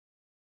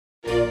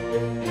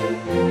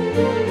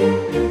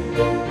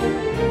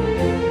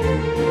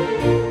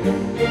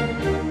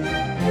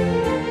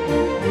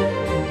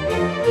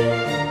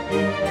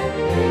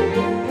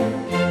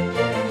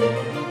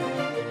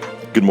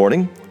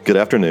good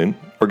afternoon,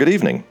 or good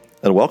evening,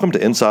 and welcome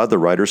to Inside the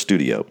Writer's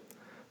Studio,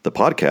 the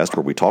podcast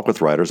where we talk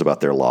with writers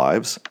about their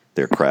lives,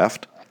 their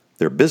craft,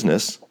 their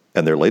business,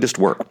 and their latest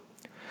work.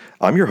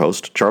 I'm your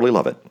host, Charlie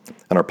Lovett,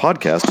 and our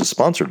podcast is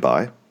sponsored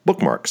by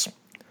Bookmarks.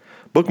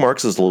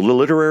 Bookmarks is a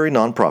literary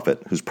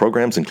nonprofit whose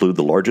programs include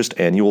the largest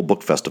annual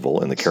book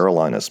festival in the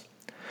Carolinas.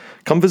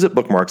 Come visit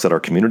Bookmarks at our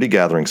community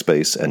gathering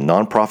space and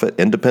nonprofit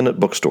independent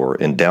bookstore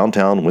in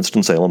downtown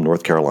Winston-Salem,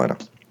 North Carolina.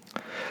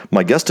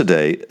 My guest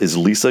today is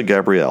Lisa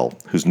Gabrielle,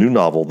 whose new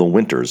novel, The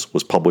Winters,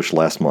 was published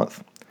last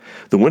month.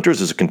 The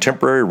Winters is a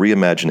contemporary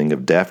reimagining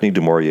of Daphne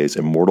du Maurier's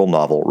immortal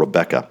novel,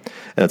 Rebecca,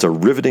 and it's a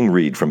riveting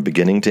read from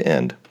beginning to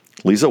end.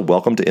 Lisa,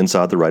 welcome to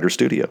Inside the Writer's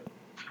Studio.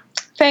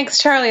 Thanks,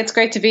 Charlie. It's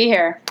great to be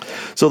here.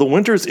 So The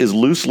Winters is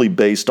loosely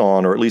based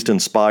on, or at least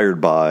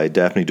inspired by,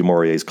 Daphne du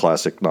Maurier's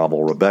classic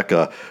novel,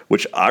 Rebecca,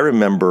 which I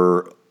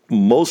remember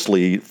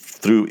mostly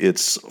through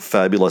its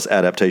fabulous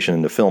adaptation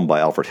into film by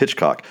Alfred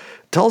Hitchcock.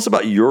 Tell us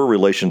about your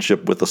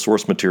relationship with the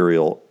source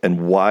material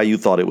and why you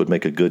thought it would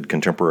make a good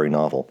contemporary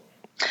novel.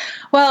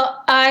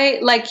 Well, I,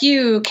 like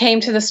you,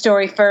 came to the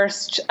story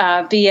first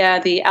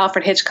via the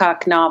Alfred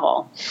Hitchcock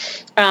novel.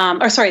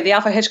 The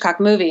Alfred Hitchcock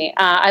movie.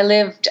 I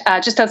lived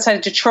just outside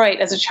of Detroit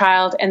as a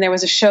child, and there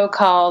was a show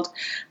called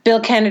Bill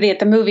Kennedy at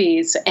the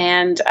Movies,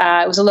 and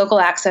it was a local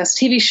access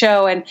TV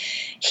show, and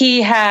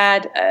he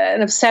had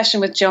an obsession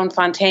with Joan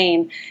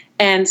Fontaine,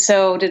 and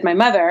so did my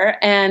mother.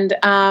 And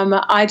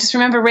I just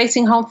remember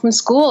racing home from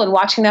school and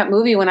watching that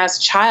movie when I was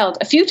a child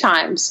a few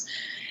times.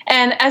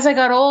 And as I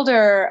got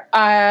older,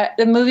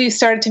 the movie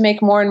started to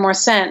make more and more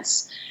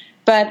sense.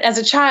 But as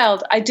a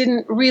child, I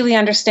didn't really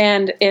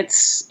understand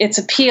its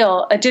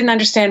appeal. I didn't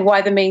understand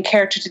why the main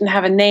character didn't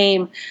have a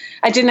name.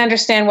 I didn't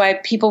understand why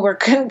people were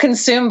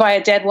consumed by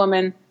a dead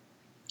woman.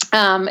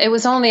 It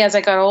was only as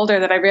I got older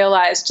that I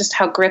realized just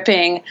how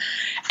gripping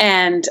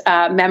and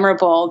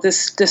memorable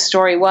this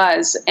story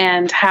was,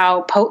 and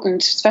how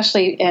potent,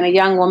 especially in a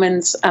young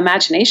woman's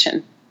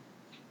imagination.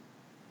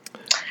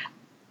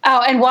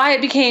 Oh, and why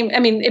it became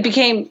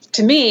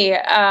to me,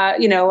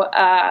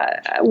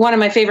 one of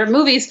my favorite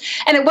movies.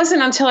 And it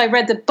wasn't until I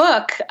read the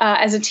book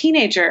as a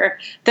teenager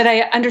that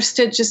I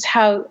understood just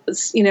how,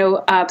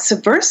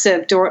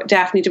 subversive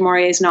Daphne du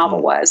Maurier's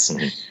novel was.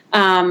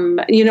 Mm-hmm.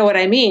 You know what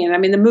I mean? I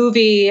mean, the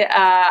movie,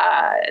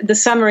 the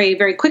summary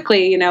very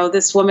quickly,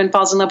 this woman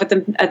falls in love with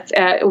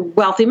a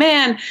wealthy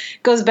man,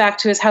 goes back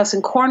to his house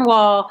in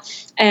Cornwall,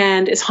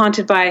 and is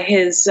haunted by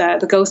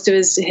the ghost of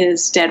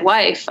his dead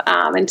wife.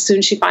 And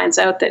soon she finds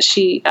out that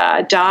she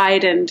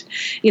died, and,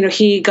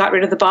 he got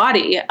rid of the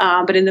body.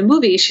 But in the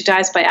movie, she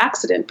dies by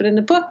accident. But in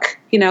the book,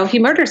 he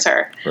murders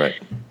her. Right.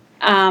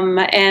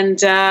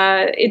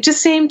 It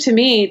just seemed to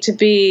me to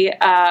be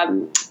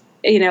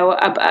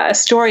a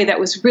story that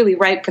was really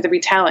ripe for the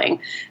retelling,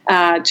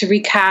 to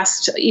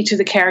recast each of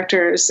the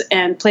characters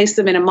and place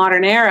them in a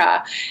modern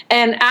era,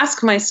 and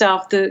ask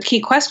myself the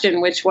key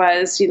question, which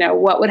was,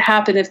 what would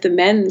happen if the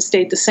men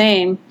stayed the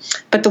same,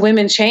 but the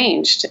women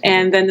changed,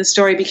 and then the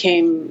story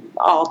became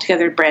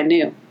altogether brand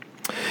new.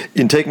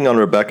 In taking on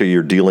Rebecca,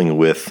 you're dealing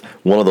with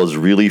one of those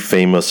really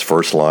famous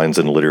first lines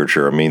in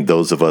literature. I mean,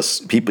 those of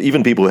us,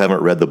 even people who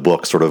haven't read the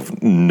book, sort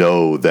of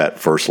know that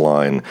first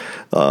line.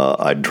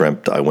 I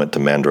dreamt I went to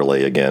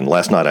Manderley again.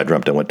 Last night I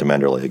dreamt I went to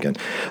Manderley again.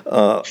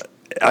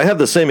 I have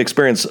the same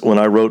experience when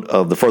I wrote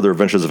The Further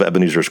Adventures of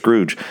Ebenezer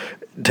Scrooge,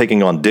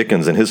 taking on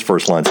Dickens and his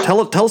first lines. Tell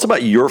us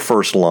about your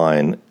first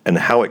line and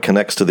how it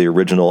connects to the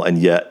original, and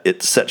yet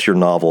it sets your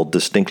novel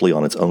distinctly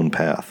on its own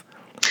path.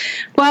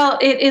 Well,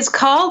 it is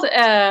called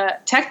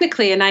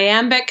technically an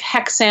iambic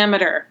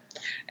hexameter.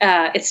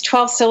 It's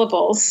 12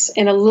 syllables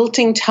in a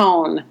lilting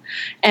tone,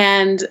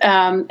 and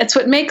it's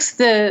what makes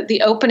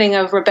the opening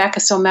of Rebecca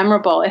so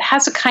memorable. It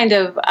has a kind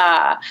of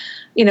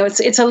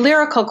it's a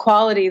lyrical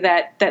quality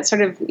that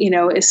sort of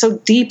is so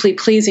deeply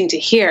pleasing to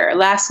hear.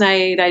 Last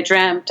night I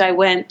dreamt I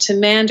went to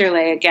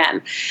Manderley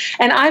again,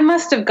 and I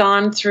must have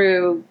gone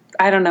through,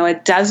 I don't know, a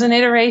dozen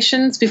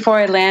iterations before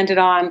I landed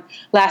on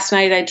last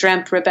night I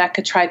dreamt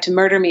Rebecca tried to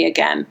murder me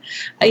again.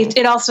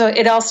 It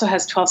also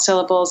has 12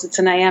 syllables. It's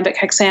an iambic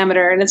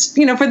hexameter. And it's,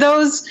 for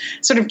those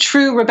sort of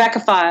true Rebecca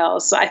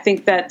files, I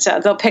think that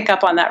they'll pick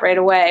up on that right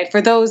away.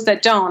 For those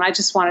that don't, I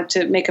just wanted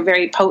to make a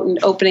very potent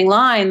opening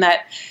line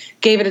that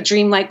gave it a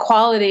dreamlike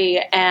quality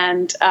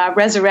and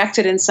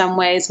resurrected in some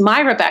ways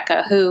my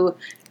Rebecca, who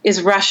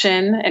is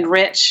Russian and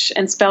rich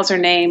and spells her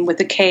name with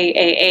a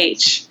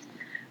K-A-H.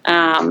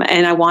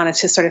 And I wanted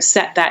to sort of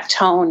set that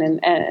tone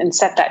and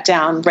set that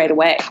down right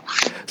away.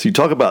 So you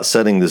talk about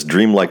setting this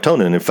dreamlike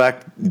tone, and in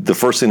fact, the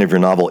first scene of your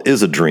novel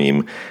is a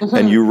dream, mm-hmm.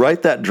 and you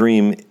write that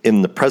dream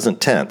in the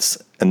present tense,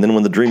 and then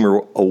when the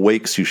dreamer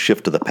awakes, you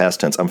shift to the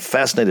past tense. I'm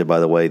fascinated by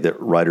the way that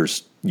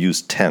writers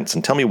use tense,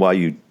 and tell me why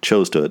you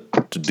chose to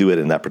do it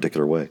in that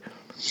particular way.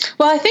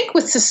 Well, I think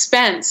with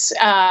suspense,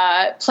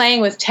 playing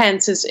with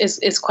tense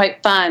is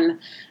quite fun.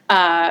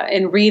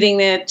 In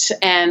reading it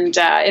and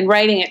in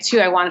writing it too,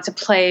 I wanted to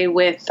play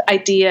with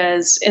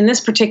ideas in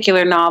this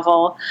particular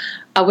novel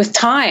with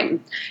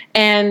time.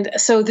 And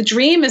so the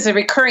dream is a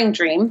recurring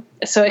dream,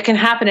 so it can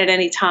happen at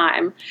any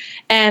time.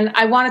 And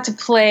I wanted to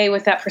play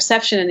with that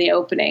perception in the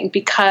opening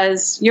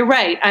because you're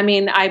right. I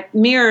mean, I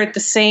mirrored the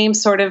same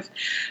sort of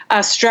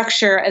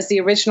structure as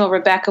the original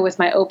Rebecca with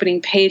my opening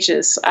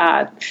pages.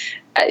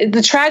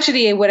 The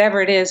tragedy,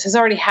 whatever it is, has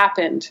already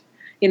happened.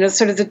 You know,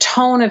 sort of the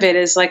tone of it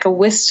is like a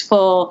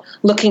wistful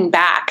looking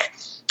back.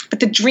 But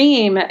the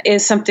dream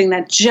is something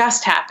that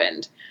just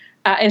happened,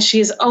 and she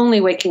is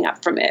only waking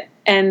up from it.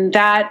 And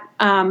that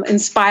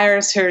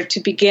inspires her to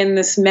begin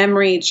this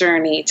memory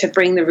journey to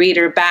bring the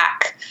reader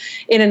back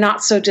in a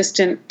not so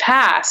distant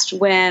past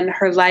when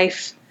her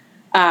life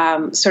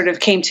sort of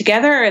came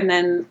together and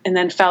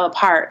then fell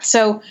apart.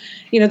 So,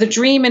 you know, the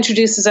dream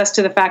introduces us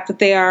to the fact that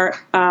they are,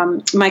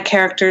 my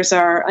characters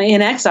are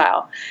in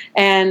exile,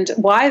 and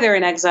why they're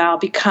in exile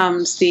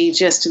becomes the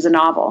gist of the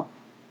novel.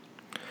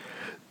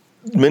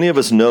 Many of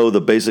us know the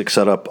basic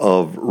setup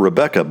of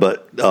Rebecca,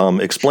 but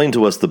explain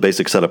to us the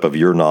basic setup of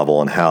your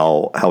novel and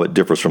how it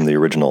differs from the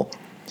original.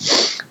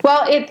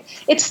 Well,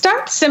 it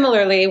starts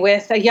similarly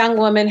with a young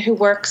woman who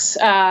works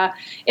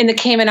in the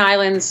Cayman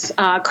Islands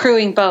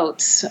crewing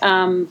boats.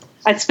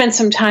 I'd spent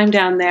some time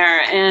down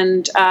there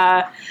and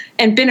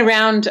been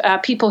around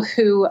people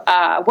who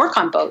work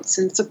on boats,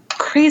 and it's a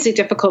crazy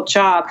difficult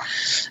job,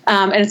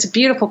 and it's a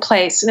beautiful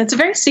place, and it's a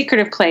very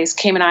secretive place,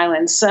 Cayman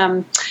Islands.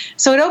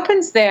 So it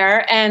opens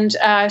there, and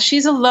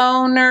she's a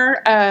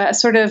loner, a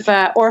sort of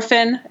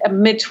orphan,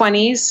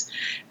 mid-20s,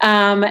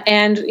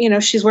 and you know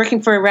she's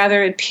working for a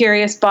rather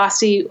imperious,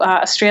 bossy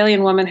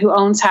Australian woman who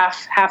owns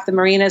half the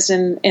marinas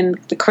in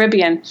the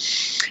Caribbean.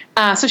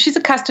 So she's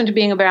accustomed to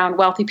being around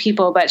wealthy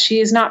people, but she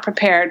is not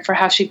prepared for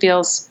how she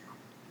feels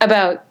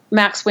about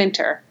Max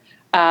Winter,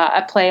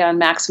 a play on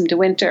Maxim de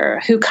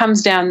Winter, who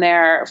comes down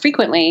there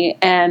frequently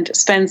and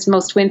spends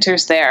most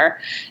winters there.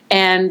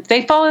 And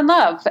they fall in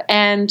love.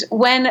 And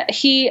when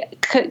he,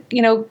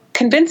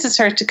 convinces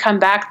her to come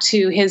back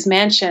to his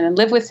mansion and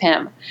live with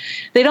him,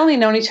 they'd only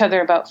known each other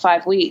about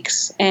 5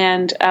 weeks.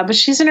 And but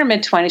she's in her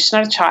mid-20s. She's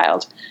not a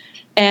child.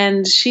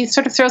 And she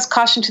sort of throws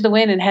caution to the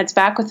wind and heads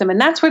back with him. And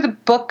that's where the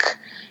book,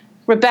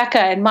 Rebecca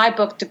and my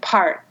book,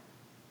 depart.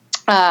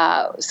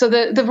 So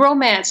the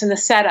romance and the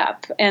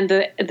setup and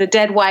the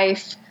dead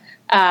wife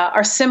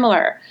are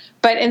similar.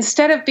 But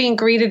instead of being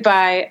greeted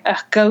by a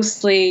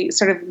ghostly,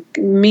 sort of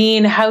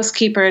mean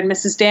housekeeper and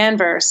Mrs.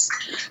 Danvers,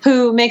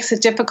 who makes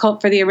it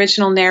difficult for the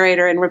original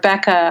narrator and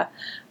Rebecca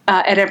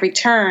at every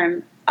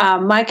turn,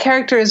 my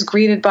character is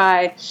greeted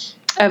by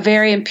a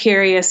very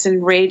imperious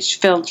and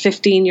rage-filled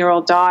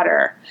 15-year-old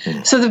daughter.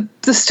 So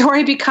the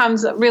story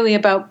becomes really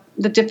about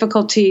the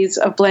difficulties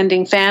of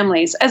blending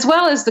families, as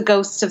well as the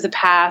ghosts of the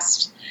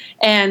past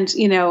and,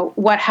 you know,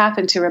 what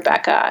happened to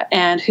Rebecca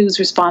and who's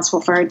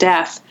responsible for her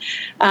death.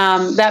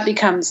 That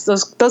becomes,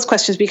 those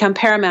questions become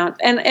paramount.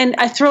 And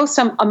I throw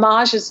some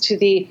homages to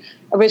the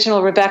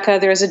original Rebecca.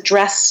 There's a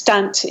dress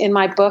stunt in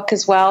my book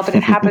as well, but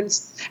it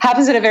happens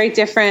at a very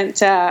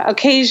different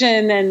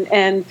occasion,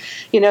 and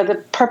you know the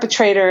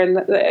perpetrator and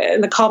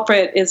the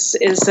culprit is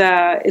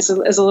a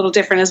little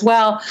different as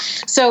well.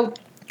 So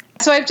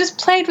I've just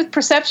played with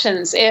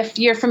perceptions. If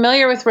you're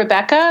familiar with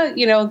Rebecca,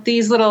 you know,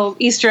 these little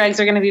Easter eggs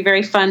are going to be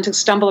very fun to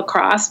stumble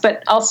across,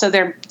 but also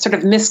they're sort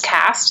of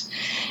miscast.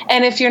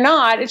 And if you're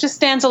not, it just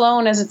stands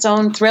alone as its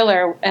own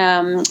thriller,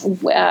 and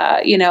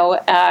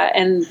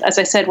as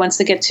I said, once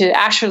they get to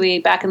Asherley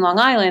back in Long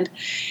Island,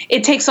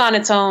 it takes on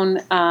its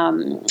own,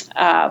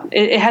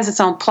 it has its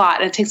own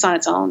plot, and it takes on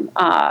its own,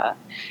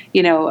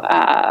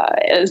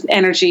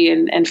 energy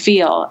and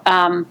feel.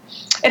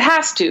 It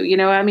has to, you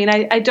know. I mean,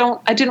 I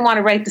didn't want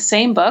to write the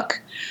same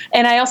book,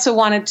 and I also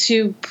wanted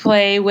to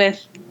play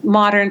with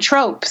modern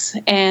tropes.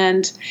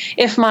 And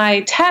if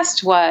my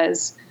test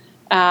was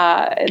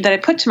that I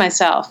put to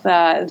myself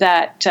that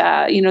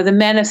the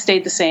men have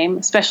stayed the same,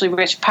 especially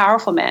rich,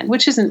 powerful men,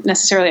 which isn't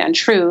necessarily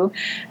untrue,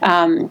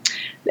 and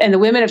the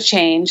women have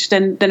changed,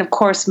 then of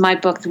course my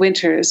book, The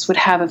Winters, would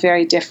have a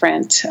very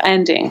different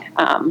ending.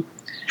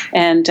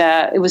 And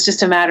it was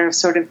just a matter of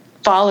sort of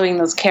following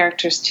those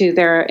characters to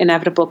their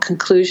inevitable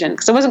conclusion,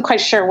 because I wasn't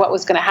quite sure what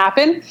was going to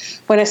happen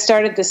when I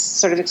started this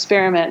sort of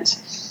experiment.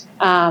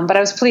 But I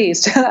was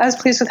pleased. I was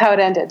pleased with how it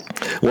ended.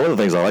 One of the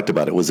things I liked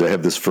about it was they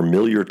have this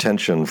familiar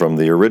tension from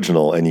the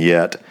original, and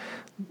yet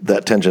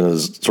that tension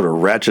is sort of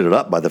ratcheted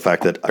up by the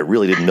fact that I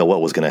really didn't know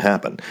what was going to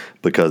happen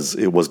because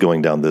it was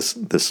going down this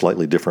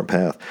slightly different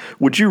path.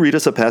 Would you read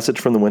us a passage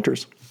from The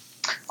Winters?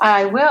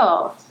 I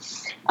will.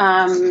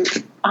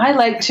 I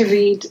like to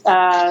read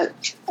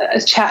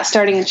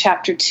starting in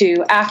chapter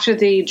 2, after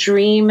the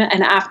dream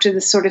and after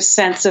the sort of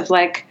sense of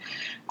like,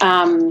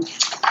 after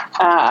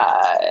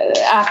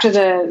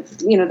the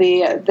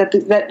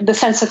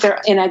sense that they're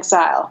in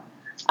exile.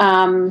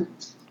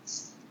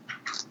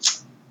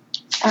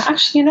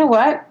 Actually, you know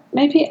what?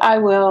 Maybe I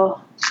will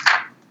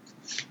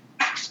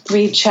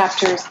read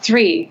chapter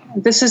 3.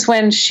 This is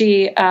when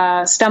she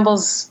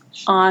stumbles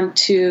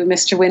onto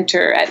Mr.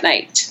 Winter at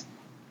night.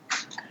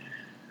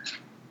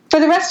 For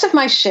the rest of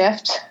my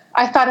shift,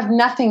 I thought of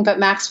nothing but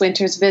Max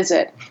Winter's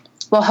visit.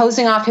 While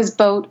hosing off his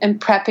boat and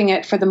prepping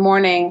it for the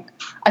morning,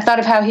 I thought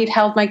of how he'd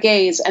held my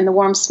gaze and the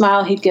warm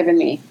smile he'd given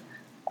me.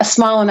 A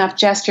small enough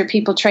gesture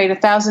people trade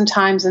 1,000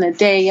 times in a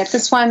day, yet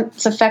this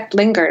one's effect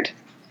lingered.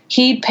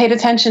 He'd paid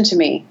attention to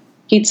me.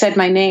 He'd said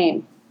my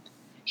name.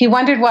 He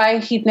wondered why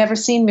he'd never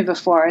seen me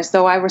before, as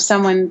though I were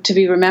someone to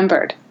be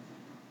remembered.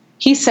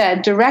 He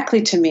said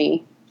directly to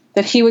me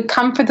that he would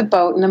come for the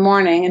boat in the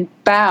morning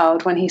and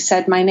bowed when he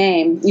said my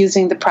name,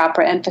 using the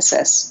proper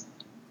emphasis.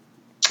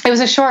 It was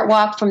a short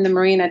walk from the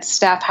marina to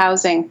staff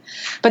housing,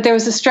 but there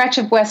was a stretch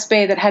of West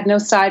Bay that had no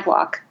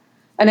sidewalk,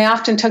 and I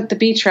often took the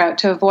beach route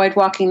to avoid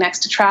walking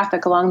next to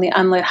traffic along the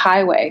unlit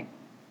highway.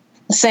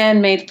 The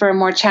sand made for a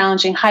more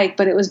challenging hike,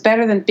 but it was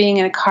better than being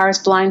in a car's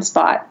blind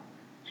spot.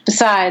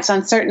 Besides,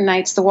 on certain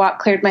nights, the walk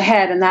cleared my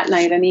head, and that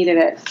night I needed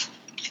it.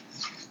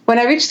 When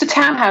I reached the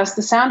townhouse,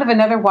 the sound of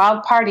another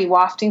wild party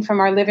wafting from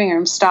our living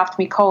room stopped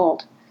me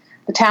cold.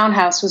 The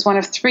townhouse was one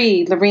of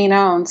 3 Lorene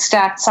owned,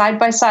 stacked side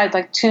by side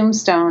like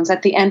tombstones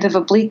at the end of a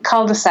bleak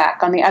cul-de-sac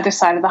on the other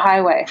side of the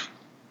highway.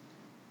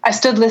 I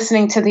stood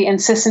listening to the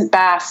incessant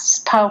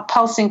bass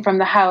pulsing from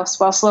the house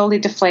while slowly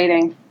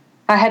deflating.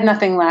 I had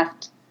nothing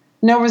left.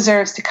 No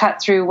reserves to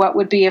cut through what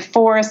would be a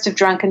forest of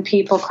drunken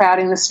people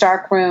crowding the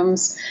stark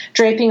rooms,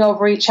 draping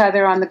over each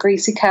other on the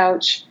greasy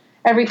couch,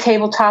 every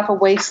tabletop a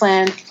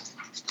wasteland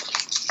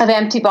of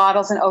empty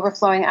bottles and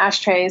overflowing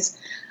ashtrays.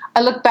 I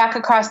looked back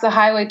across the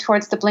highway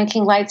towards the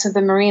blinking lights of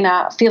the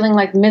marina, feeling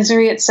like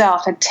misery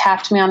itself had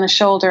tapped me on the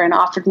shoulder and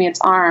offered me its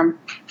arm.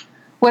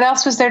 What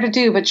else was there to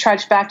do but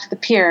trudge back to the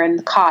pier and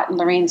the cot in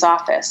Lorene's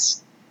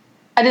office?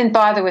 I didn't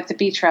bother with the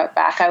beach route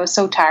back. I was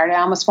so tired I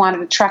almost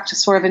wanted a truck to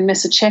swerve and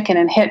miss a chicken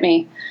and hit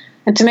me.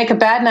 And to make a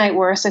bad night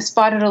worse, I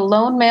spotted a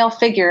lone male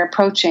figure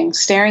approaching,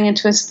 staring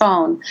into his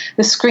phone,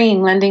 the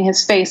screen lending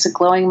his face a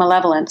glowing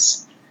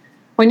malevolence.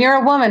 When you're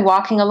a woman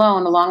walking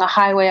alone along a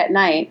highway at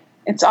night,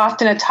 it's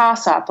often a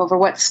toss-up over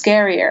what's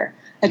scarier,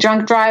 a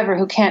drunk driver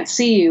who can't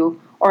see you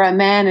or a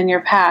man in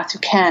your path who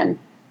can.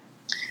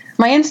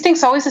 My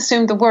instincts always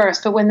assumed the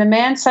worst, but when the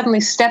man suddenly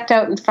stepped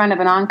out in front of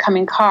an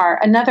oncoming car,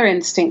 another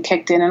instinct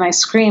kicked in and I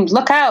screamed,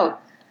 "Look out!"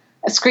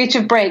 A screech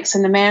of brakes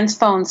and the man's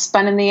phone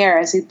spun in the air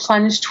as he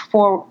plunged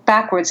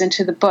backwards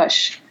into the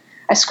bush.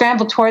 I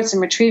scrambled towards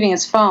him, retrieving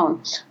his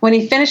phone. When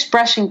he finished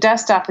brushing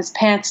dust off his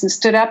pants and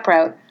stood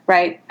upright,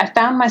 I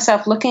found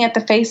myself looking at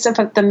the face of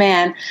the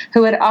man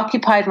who had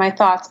occupied my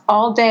thoughts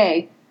all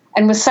day,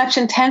 and with such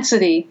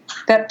intensity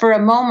that for a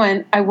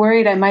moment I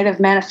worried I might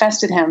have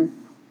manifested him.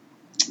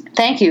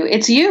 "Thank you.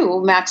 It's you,"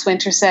 Max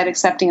Winter said,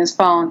 accepting his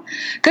phone.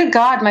 "Good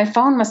God, my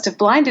phone must have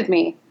blinded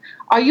me.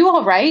 Are you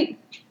all right?"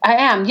 "I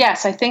am,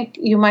 yes. I think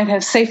you might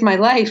have saved my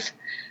life."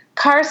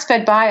 Cars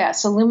sped by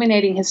us,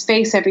 illuminating his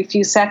face every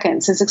few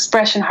seconds, his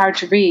expression hard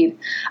to read.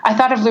 I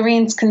thought of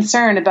Lorene's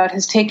concern about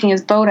his taking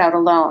his boat out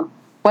alone.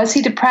 Was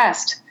he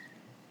depressed?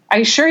 "Are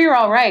you sure you're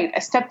all right?" I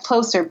stepped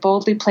closer,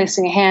 boldly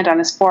placing a hand on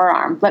his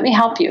forearm. "Let me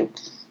help you."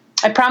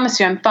 "I promise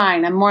you I'm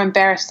fine. I'm more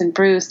embarrassed than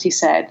bruised," he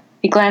said.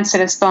 He glanced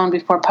at his phone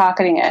before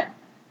pocketing it.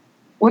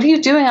 "What are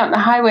you doing out on the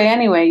highway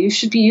anyway? You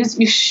should be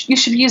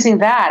using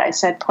that," I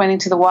said, pointing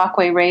to the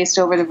walkway raised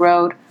over the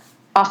road,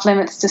 off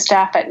limits to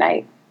staff at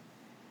night.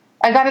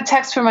 "I got a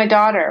text from my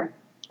daughter.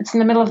 It's in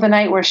the middle of the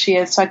night where she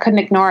is, so I couldn't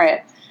ignore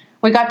it.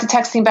 We got to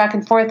texting back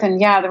and forth, and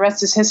yeah, the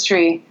rest is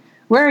history.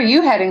 Where are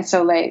you heading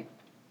so late?"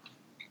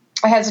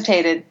 I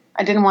hesitated.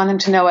 I didn't want him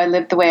to know I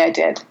lived the way I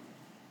did.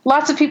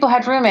 Lots of people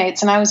had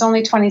roommates, and I was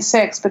only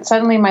 26, but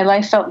suddenly my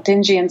life felt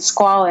dingy and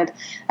squalid,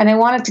 and I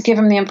wanted to give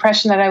him the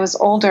impression that I was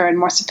older and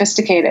more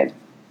sophisticated.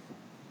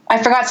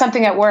 "I forgot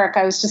something at work.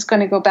 I was just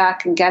going to go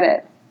back and get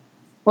it."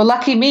 "Well,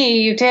 lucky me,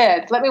 you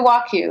did. Let me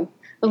walk you.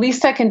 The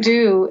least I can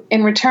do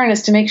in return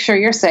is to make sure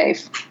you're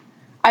safe."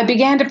 I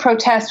began to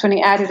protest when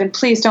he added, "And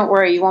please don't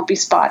worry, you won't be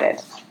spotted."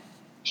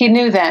 He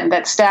knew then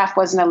that staff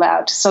wasn't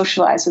allowed to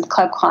socialize with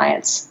club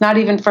clients, not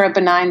even for a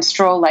benign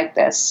stroll like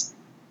this.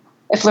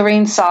 If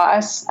Lorene saw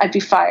us, I'd be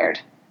fired.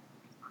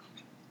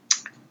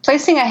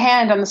 Placing a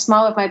hand on the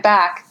small of my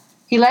back,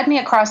 he led me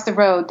across the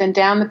road, then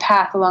down the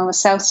path along the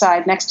south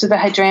side next to the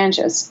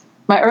hydrangeas,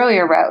 my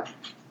earlier route.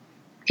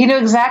 He knew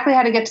exactly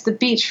how to get to the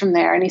beach from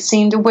there, and he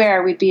seemed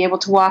aware we'd be able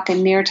to walk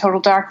in near total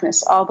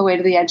darkness all the way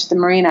to the edge of the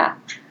marina.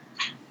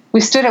 We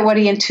stood at what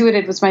he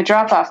intuited was my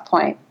drop-off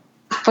point,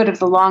 the foot of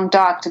the long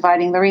dock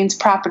dividing Lorene's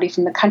property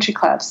from the country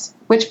clubs,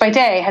 which by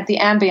day had the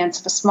ambience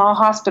of a small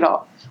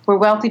hospital where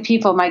wealthy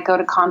people might go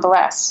to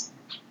convalesce.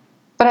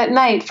 But at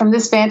night, from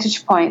this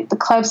vantage point, the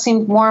club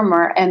seemed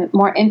warmer and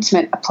more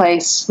intimate a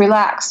place,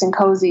 relaxed and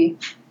cozy.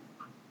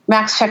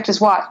 Max checked his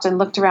watch and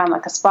looked around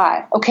like a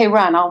spy. "Okay,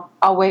 run.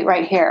 I'll wait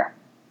right here."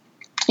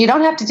 "You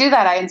don't have to do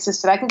that," I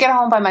insisted. "I can get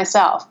home by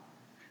myself."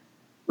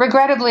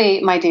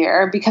 "Regrettably, my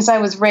dear, because I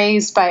was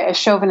raised by a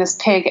chauvinist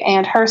pig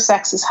and her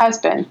sexist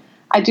husband,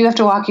 I do have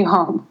to walk you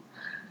home."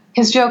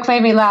 His joke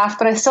made me laugh,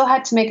 but I still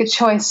had to make a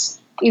choice.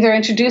 Either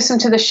introduce him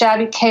to the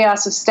shabby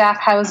chaos of staff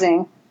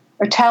housing,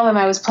 or tell him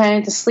I was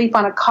planning to sleep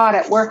on a cot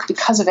at work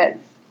because of it.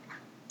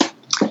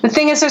 "The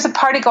thing is, there's a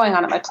party going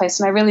on at my place,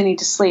 and I really need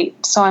to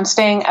sleep, so I'm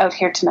staying out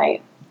here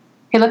tonight."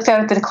 He looked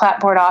out at the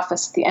clapboard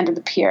office at the end of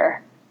the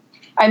pier.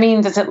 I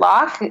mean, does it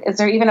lock? Is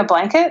there even a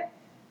blanket?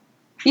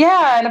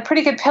 Yeah, and a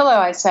pretty good pillow,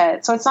 I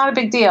said, so it's not a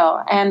big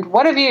deal. And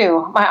what of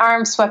you? My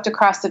arm swept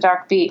across the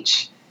dark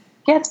beach.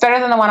 Yeah, it's better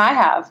than the one I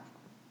have.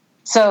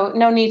 So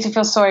no need to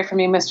feel sorry for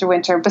me, Mr.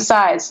 Winter.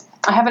 Besides,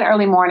 I have an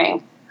early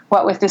morning,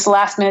 what with this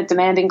last-minute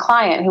demanding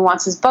client who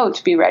wants his boat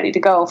to be ready to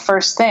go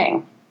first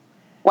thing.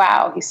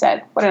 Wow, he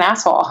said, what an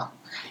asshole.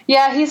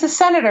 Yeah, he's a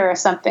senator or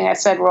something, I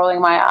said,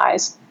 rolling my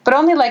eyes, but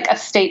only like a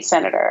state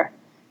senator.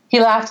 He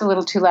laughed a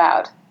little too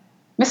loud.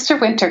 Mr.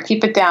 Winter,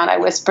 keep it down, I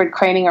whispered,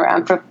 craning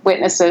around for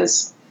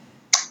witnesses.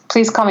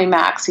 Please call me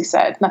Max, he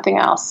said, nothing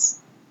else.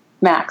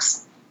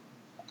 Max.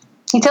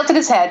 He tilted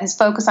his head, his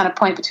focus on a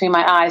point between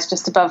my eyes,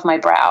 just above my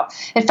brow.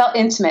 It felt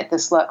intimate,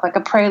 this look, like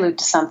a prelude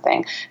to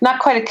something. Not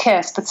quite a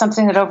kiss, but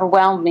something that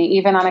overwhelmed me,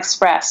 even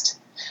unexpressed.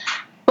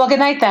 Well, good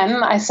night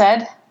then, I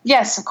said.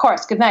 Yes, of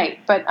course, good night,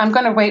 but I'm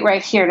going to wait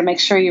right here to make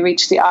sure you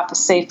reach the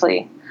office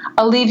safely.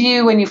 I'll leave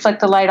you when you flick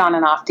the light on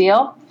and off,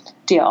 deal?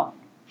 Deal.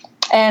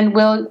 And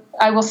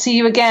I will see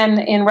you again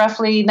in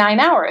roughly 9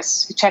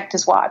 hours. He checked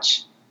his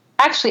watch.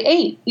 Actually,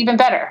 8, even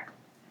better.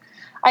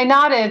 I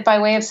nodded by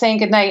way of saying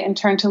goodnight and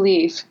turned to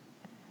leave.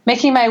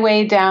 Making my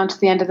way down to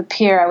the end of the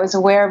pier, I was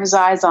aware of his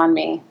eyes on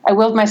me. I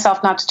willed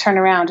myself not to turn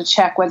around to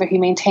check whether he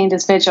maintained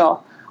his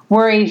vigil,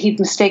 worried he'd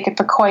mistake it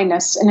for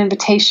coyness, an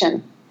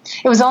invitation.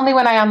 It was only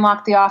when I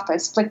unlocked the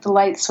office, flicked the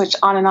light switch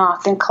on and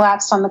off, then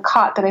collapsed on the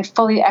cot that I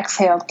fully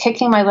exhaled,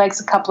 kicking my legs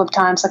a couple of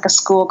times like a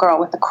schoolgirl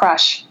with a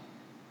crush.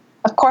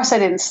 Of course I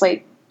didn't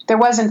sleep. There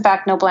was, in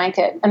fact, no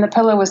blanket, and the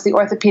pillow was the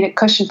orthopedic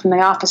cushion from the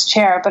office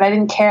chair, but I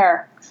didn't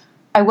care.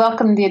 I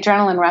welcomed the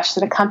adrenaline rush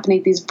that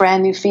accompanied these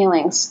brand new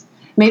feelings.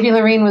 Maybe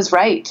Lorene was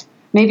right.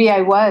 Maybe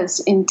I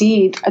was,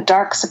 indeed, a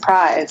dark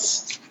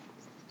surprise.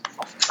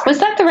 Was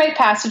that the right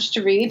passage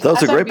to read? That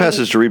was a great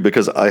passage to read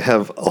because I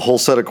have a whole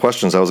set of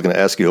questions I was going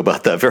to ask you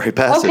about that very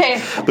passage.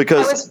 Okay,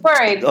 because I was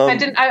worried.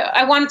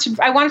 I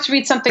wanted to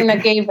read something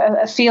that gave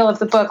a feel of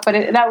the book, but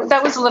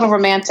that was a little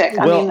romantic.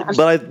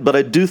 But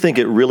I do think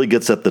it really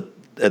gets at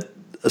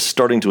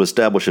starting to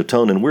establish a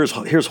tone, and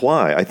here's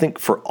why. I think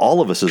for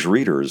all of us as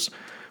readers,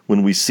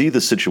 when we see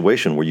the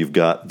situation where you've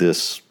got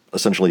this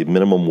essentially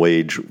minimum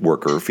wage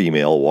worker,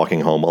 female, walking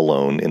home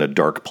alone in a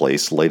dark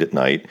place late at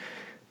night,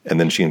 and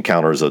then she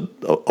encounters a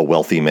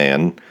wealthy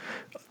man,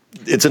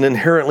 it's an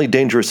inherently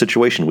dangerous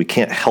situation. We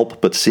can't help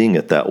but seeing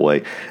it that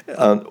way.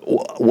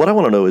 What I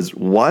want to know is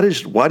why do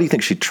you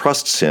think she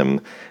trusts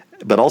him,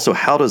 but also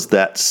how does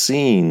that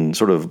scene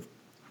sort of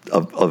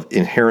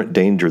inherent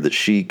danger that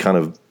she kind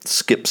of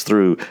skips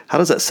through, how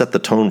does that set the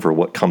tone for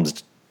what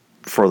comes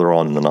further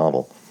on in the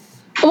novel?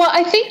 Well,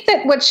 I think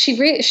that what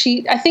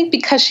I think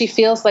because she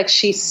feels like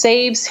she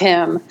saves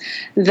him,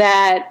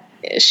 that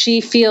she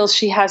feels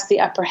she has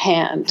the upper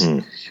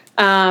hand.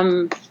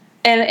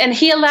 And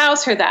he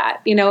allows her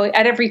that,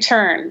 at every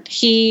turn.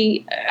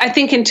 I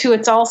think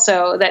intuits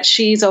also that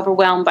she's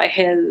overwhelmed by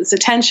his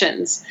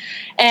attentions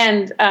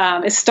and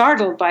is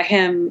startled by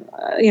him,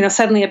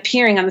 suddenly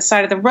appearing on the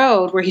side of the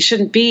road where he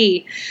shouldn't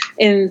be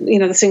in,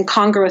 this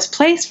incongruous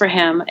place for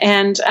him.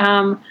 And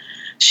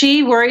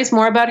she worries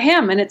more about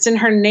him, and it's in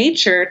her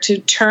nature to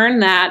turn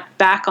that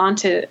back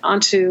onto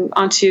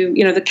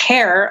the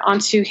care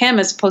onto him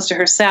as opposed to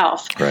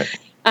herself. Right.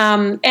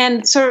 And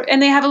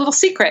they have a little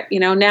secret,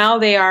 now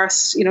they are,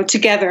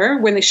 together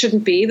when they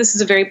shouldn't be. This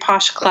is a very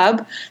posh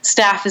club.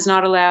 Staff is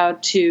not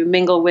allowed to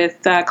mingle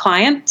with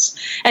clients,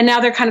 and now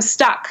they're kind of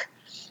stuck.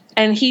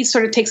 And he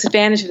sort of takes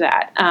advantage of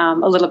that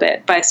a little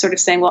bit by sort of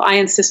saying, well, I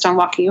insist on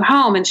walking you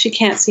home, and she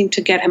can't seem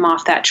to get him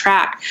off that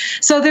track.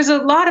 So there's a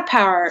lot of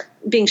power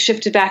being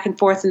shifted back and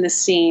forth in this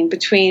scene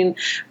between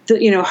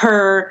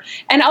her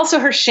and also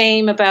her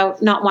shame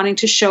about not wanting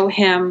to show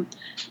him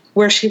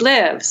where she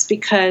lives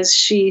because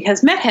she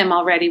has met him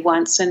already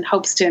once and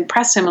hopes to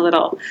impress him a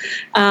little,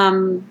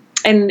 and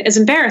is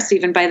embarrassed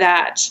even by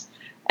that.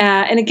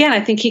 And again,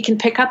 I think he can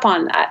pick up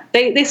on that.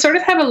 They sort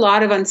of have a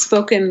lot of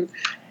unspoken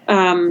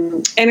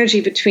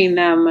energy between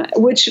them,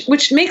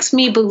 which makes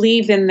me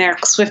believe in their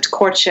swift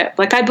courtship.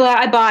 Like I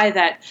buy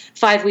that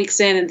 5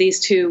 weeks in and these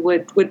two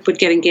would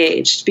get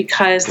engaged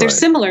because they're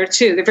similar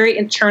too. They're very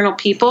internal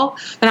people.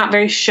 They're not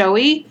very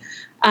showy.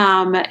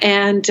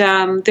 And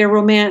their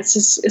romance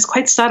is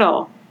quite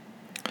subtle.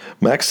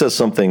 Max says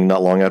something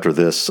not long after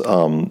this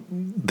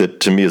that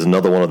to me is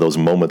another one of those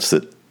moments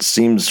that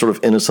seems sort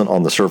of innocent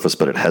on the surface,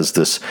 but it has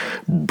this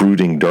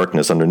brooding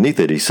darkness underneath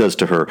it. He says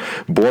to her,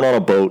 born on a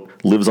boat,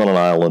 lives on an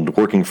island,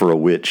 working for a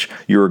witch.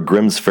 You're a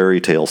Grimm's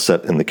fairy tale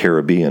set in the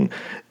Caribbean.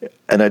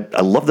 And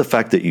I love the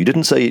fact that you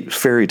didn't say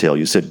fairy tale,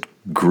 you said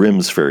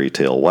Grimm's fairy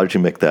tale. Why did you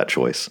make that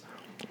choice?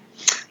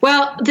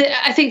 Well,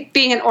 I think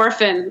being an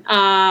orphan,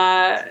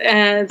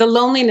 the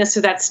loneliness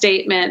of that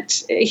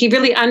statement, he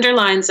really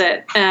underlines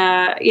it.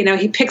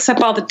 He picks up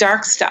all the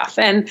dark stuff,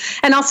 and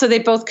also they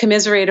both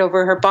commiserate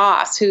over her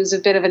boss, who's a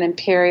bit of an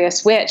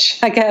imperious witch,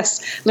 I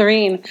guess,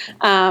 Lorene.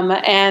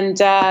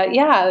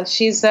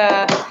 She's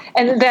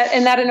and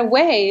that in a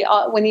way,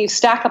 when you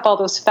stack up all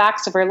those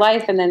facts of her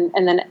life, and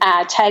then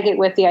tag it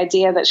with the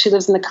idea that she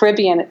lives in the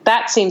Caribbean,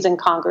 that seems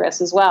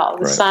incongruous as well.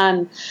 The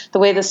sun, the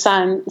way the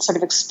sun sort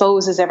of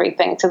exposes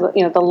everything to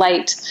the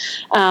light.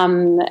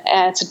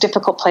 It's a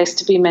difficult place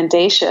to be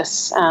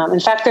mendacious. In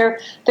fact,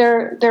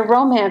 their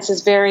romance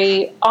is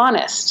very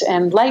honest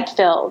and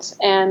light-filled,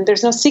 and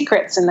there's no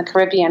secrets in the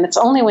Caribbean. It's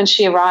only when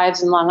she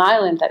arrives in Long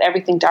Island that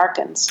everything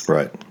darkens.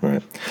 Right.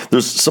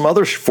 There's some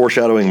other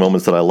foreshadowing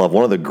moments that I love.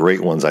 One of the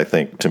great ones, I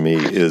think, to me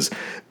is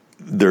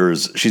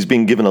she's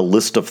being given a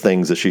list of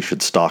things that she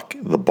should stock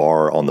the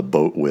bar on the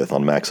boat with,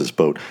 on Max's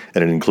boat,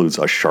 and it includes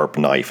a sharp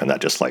knife, and that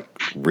just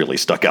really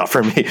stuck out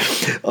for me.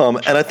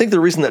 And I think the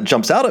reason that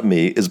jumps out at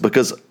me is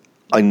because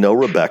I know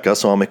Rebecca,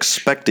 so I'm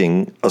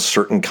expecting a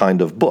certain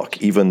kind of book,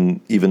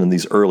 even in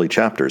these early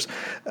chapters.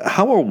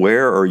 How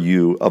aware are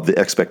you of the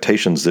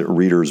expectations that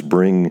readers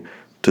bring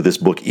to this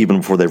book, even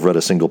before they've read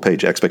a single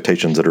page?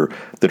 Expectations that are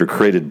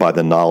created by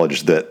the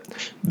knowledge that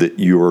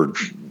you're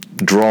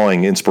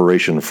drawing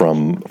inspiration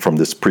from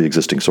this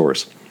pre-existing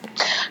source?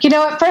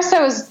 At first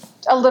I was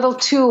a little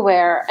too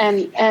aware,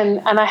 and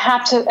I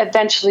had to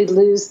eventually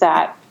lose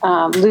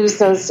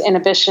those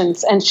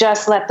inhibitions and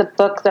just let the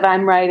book that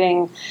I'm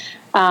writing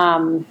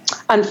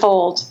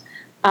unfold.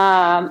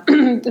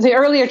 The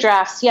earlier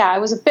drafts, I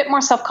was a bit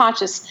more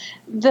self-conscious.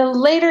 The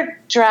later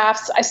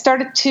drafts,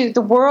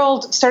 the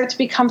world started to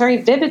become very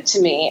vivid to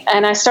me,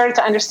 and I started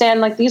to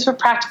understand these were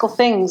practical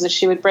things that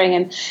she would bring,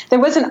 and there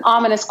was an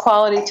ominous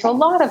quality to a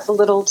lot of the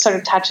little sort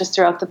of touches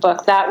throughout the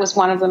book. That was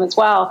one of them as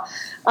well.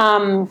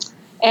 I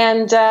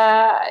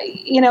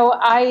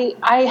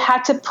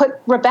had to put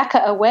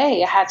Rebecca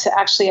away. I had to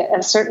actually, at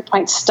a certain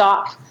point,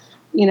 stop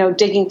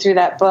digging through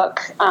that book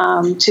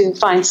to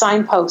find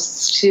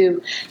signposts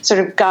to sort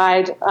of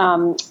guide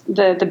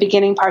the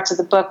beginning parts of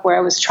the book, where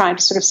I was trying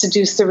to sort of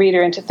seduce the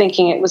reader into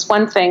thinking it was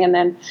one thing, and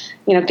then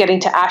getting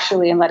to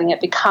Ashley and letting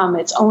it become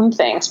its own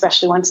thing,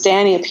 especially once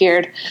Danny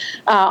appeared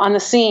on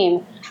the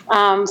scene.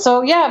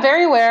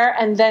 Very aware,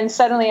 and then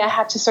suddenly I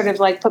had to sort of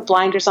put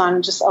blinders on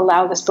and just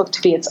allow this book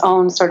to be its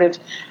own sort of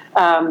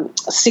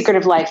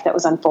secretive life that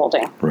was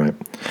unfolding. Right.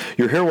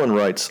 Your heroine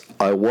writes,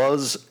 "I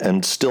was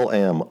and still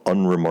am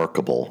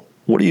unremarkable."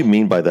 What do you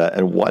mean by that,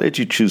 and why did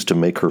you choose to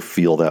make her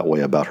feel that way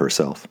about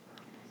herself?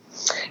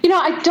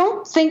 I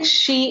don't think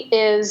she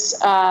is,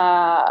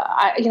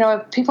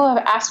 people have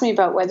asked me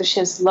about whether she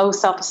has low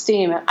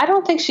self-esteem. I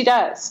don't think she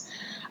does.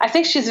 I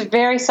think she's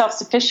very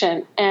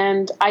self-sufficient,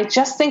 and I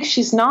just think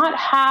she's not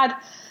had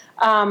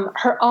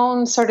her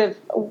own sort of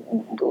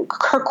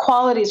her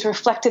qualities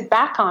reflected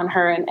back on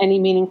her in any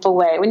meaningful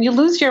way. When you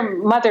lose your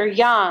mother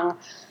young,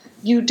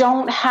 you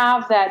don't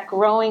have that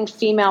growing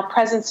female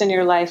presence in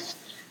your life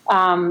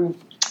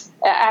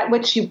at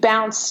which you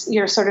bounce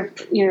your sort of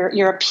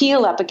your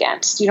appeal up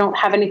against. You don't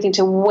have anything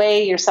to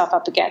weigh yourself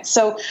up against.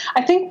 So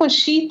I think when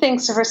she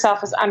thinks of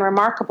herself as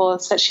unremarkable,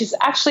 it's that she's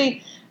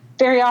actually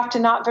very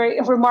often not very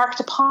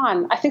remarked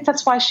upon. I think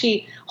that's why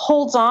she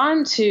holds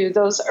on to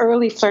those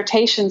early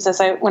flirtations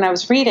when I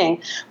was reading,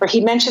 where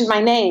he mentioned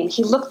my name,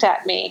 he looked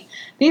at me.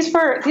 These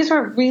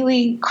were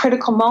really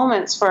critical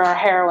moments for our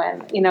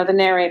heroine, the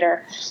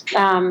narrator.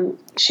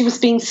 She was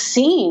being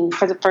seen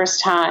for the first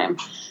time.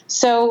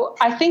 So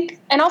I think,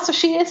 and also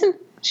she isn't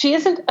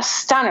a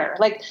stunner.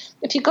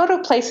 If you go to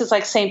places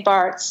like St.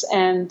 Bart's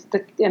and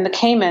the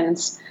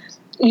Caymans,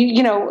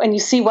 and you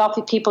see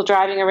wealthy people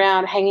driving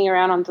around, hanging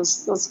around on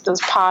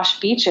those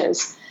posh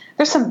beaches.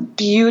 There's some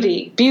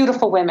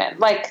beautiful women.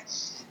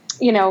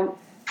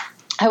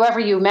 However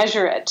you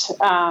measure it,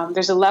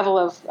 there's a level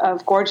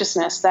of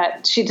gorgeousness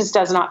that she just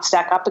does not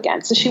stack up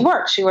against. So she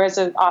works. She wears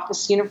an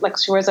office uniform,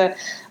 she wears a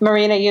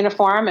marina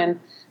uniform, and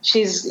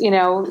she's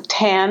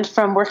tanned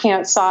from working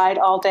outside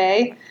all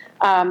day.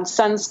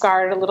 Sun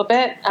scarred a little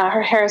bit.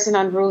 Her hair is an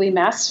unruly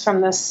mess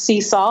from the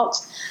sea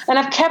salt, and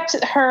I've kept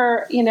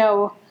her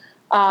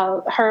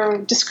her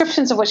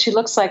descriptions of what she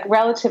looks like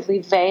relatively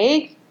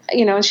vague,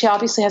 and she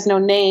obviously has no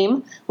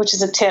name, which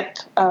is a tip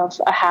of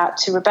a hat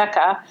to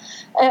Rebecca,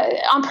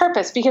 on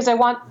purpose, because I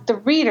want the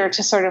reader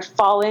to sort of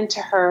fall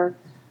into her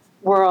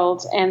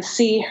world and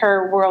see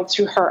her world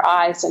through her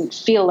eyes and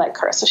feel like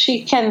her. So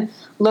she can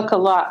look a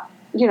lot,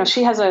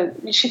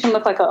 she can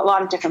look like a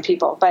lot of different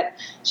people, but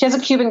she has a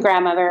Cuban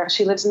grandmother.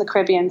 She lives in the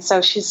Caribbean,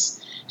 so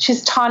she's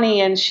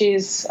tawny, and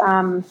she's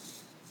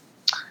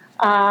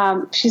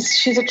I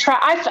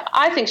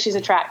think she's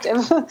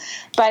attractive,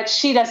 but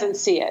she doesn't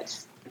see it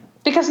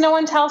because no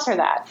one tells her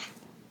that.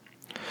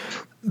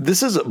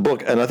 This is a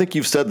book, and I think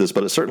you've said this,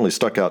 but it certainly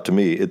stuck out to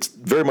me. It's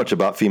very much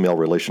about female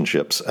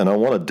relationships, and I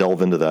want to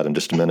delve into that in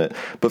just a minute.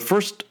 But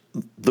first,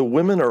 the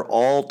women are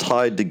all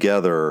tied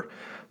together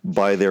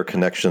by their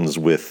connections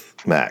with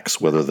Max,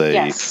 whether they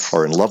Yes.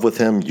 are in love with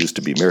him, used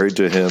to be married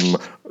to him,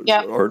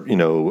 Yep. or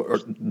or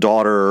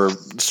daughter,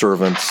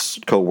 servants,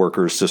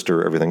 co-workers,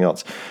 sister, everything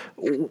else.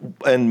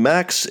 And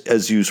Max,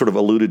 as you sort of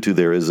alluded to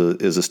there, is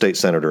a state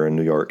senator in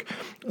New York.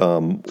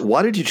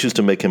 Why did you choose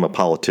to make him a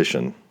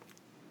politician?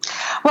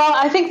 Well,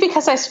 I think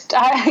because I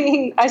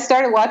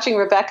started watching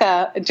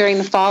Rebecca during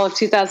the fall of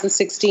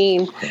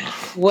 2016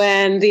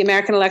 when the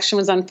American election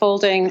was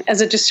unfolding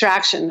as a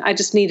distraction. I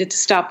just needed to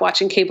stop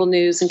watching cable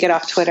news and get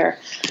off Twitter.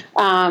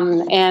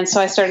 And so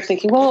I started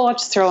thinking, well, I'll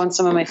just throw in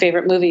some of my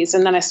favorite movies.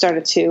 And then I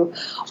started to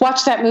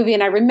watch that movie.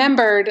 And I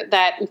remembered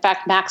that, in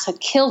fact, Max had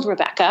killed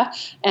Rebecca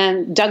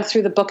and dug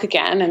through the book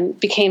again and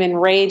became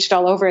enraged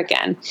all over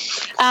again.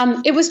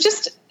 It was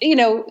just,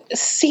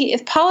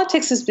 if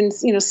politics has been,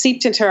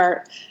 seeped into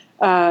our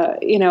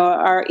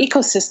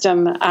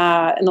ecosystem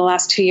in the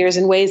last 2 years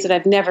in ways that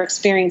I've never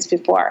experienced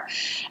before.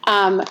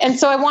 And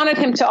so I wanted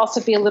him to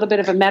also be a little bit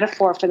of a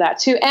metaphor for that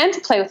too, and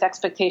to play with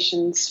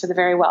expectations for the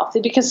very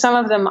wealthy, because some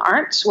of them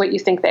aren't what you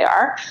think they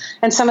are,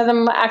 and some of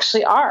them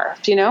actually are.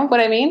 Do you know what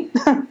I mean?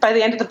 By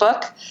the end of the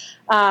book.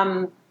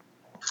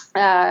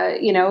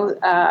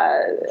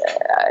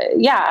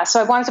 So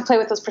I wanted to play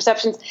with those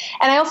perceptions.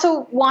 And I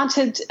also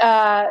wanted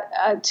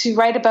to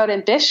write about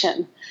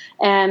ambition.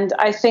 And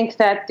I think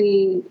that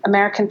the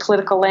American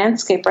political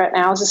landscape right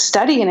now is a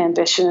study in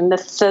ambition and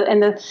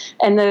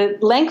the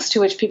lengths to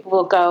which people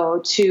will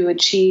go to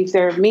achieve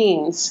their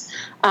means.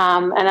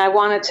 And I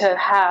wanted to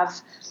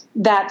have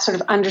that sort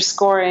of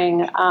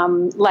underscoring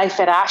life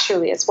at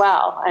Asherley as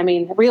well. I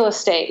mean, real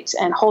estate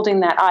and holding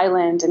that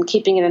island and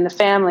keeping it in the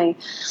family.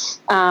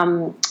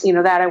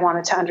 That I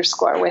wanted to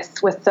underscore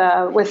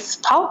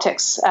with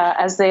politics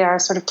as they are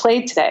sort of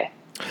played today.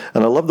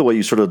 And I love the way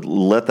you sort of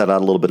let that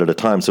out a little bit at a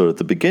time. So at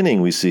the beginning,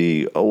 we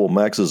see,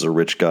 Max is a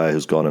rich guy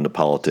who's gone into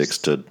politics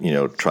to,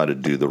 try to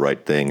do the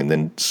right thing. And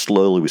then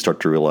slowly we start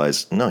to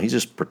realize, no, he's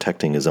just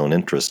protecting his own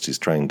interests. He's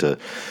trying to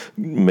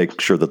make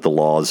sure that the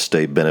laws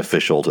stay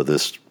beneficial to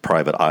this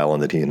private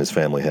island that he and his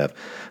family have.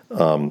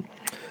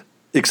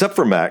 Except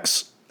for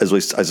Max, as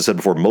I said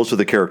before, most of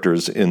the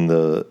characters in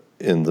the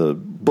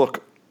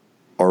book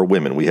are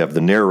women. We have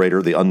the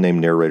narrator, the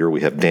unnamed narrator.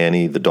 We have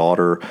Danny, the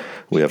daughter.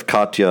 We have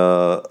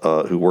Katya,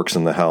 who works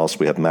in the house.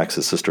 We have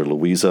Max's sister,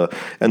 Louisa.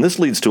 And this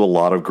leads to a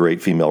lot of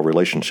great female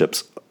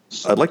relationships.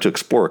 I'd like to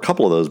explore a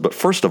couple of those. But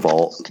first of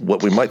all,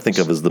 what we might think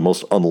of as the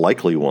most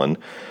unlikely one,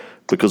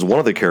 because one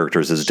of the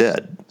characters is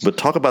dead. But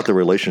talk about the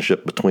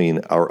relationship between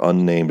our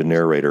unnamed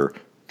narrator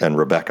and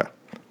Rebecca.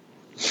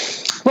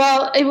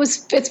 Well,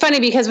 it's funny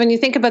because when you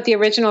think about the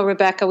original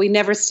Rebecca, we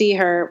never see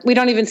her. We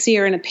don't even see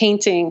her in a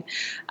painting.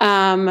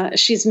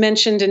 She's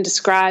mentioned and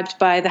described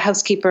by the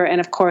housekeeper and,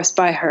 of course,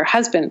 by her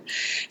husband.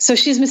 So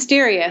she's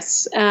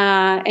mysterious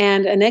and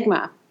an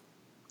enigma.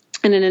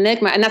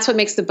 And that's what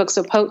makes the book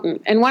so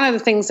potent. And one of the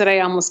things that I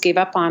almost gave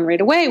up on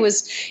right away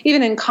was,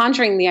 even in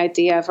conjuring the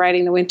idea of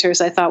writing The Winters,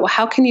 I thought, well,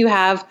 how can you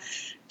have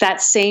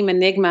that same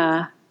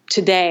enigma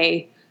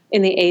today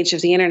in the age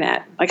of the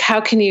internet? Like,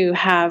 how can you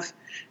have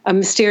a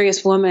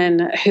mysterious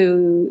woman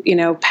who,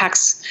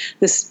 packs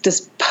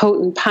this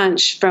potent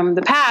punch from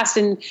the past,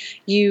 and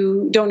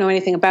you don't know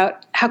anything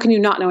about? How can you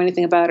not know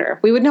anything about her?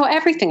 We would know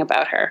everything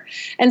about her.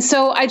 And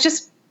so I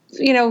just,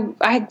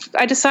 I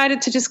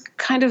decided to just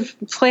kind of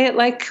play it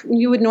like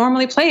you would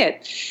normally play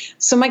it.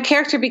 So my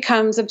character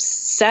becomes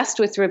obsessed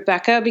with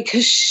Rebecca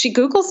because she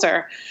Googles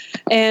her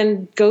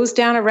and goes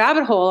down a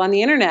rabbit hole on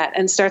the internet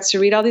and starts to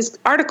read all these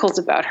articles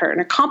about her and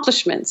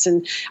accomplishments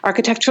and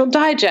Architectural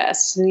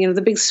Digest and,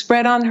 the big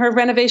spread on her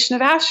renovation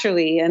of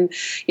Asherley and,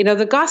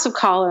 the gossip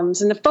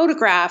columns and the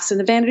photographs and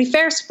the Vanity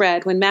Fair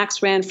spread when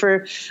Max ran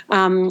for,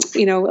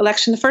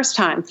 election the first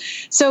time.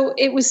 So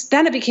it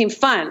became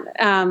fun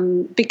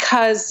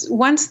because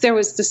once there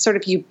was this sort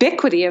of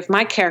ubiquity of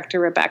my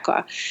character,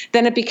 Rebecca,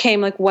 then it became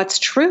like, what's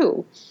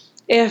true?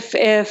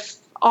 If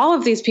all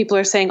of these people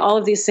are saying all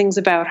of these things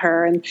about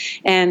her, and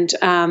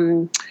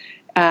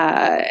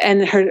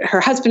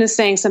her husband is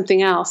saying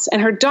something else,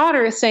 and her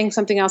daughter is saying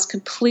something else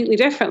completely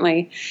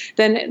differently,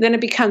 then it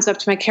becomes up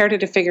to my character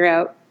to figure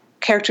out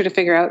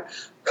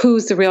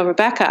who's the real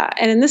Rebecca.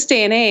 And in this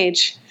day and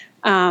age,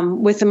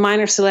 with a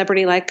minor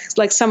celebrity like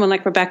someone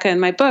like Rebecca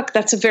in my book,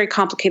 that's a very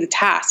complicated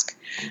task.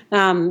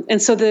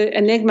 And so the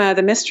enigma,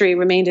 the mystery,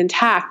 remained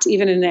intact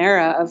even in an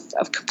era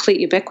of complete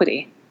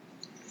ubiquity.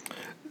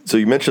 So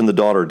you mentioned the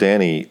daughter,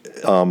 Danny.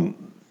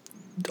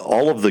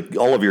 All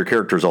of your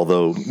characters,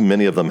 although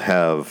many of them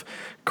have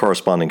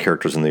corresponding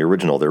characters in the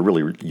original, they're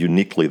really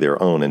uniquely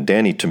their own. And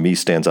Danny, to me,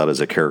 stands out as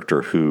a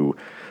character who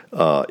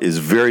is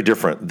very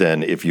different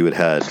than if you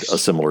had a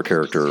similar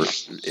character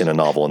in a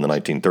novel in the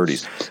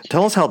 1930s.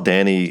 Tell us how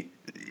Danny,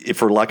 if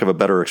for lack of a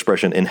better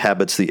expression,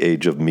 inhabits the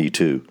age of Me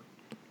Too.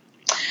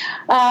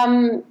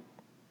 Yeah,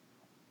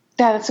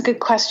 that's a good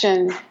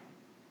question.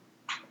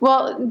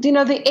 Well,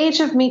 the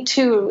age of Me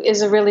Too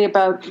is really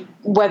about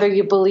whether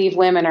you believe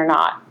women or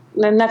not.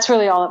 And that's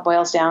really all it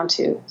boils down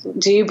to.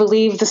 Do you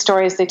believe the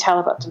stories they tell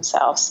about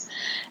themselves?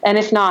 And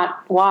if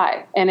not,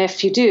 why? And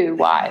if you do,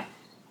 why?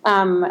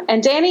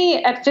 And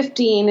Dani at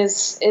 15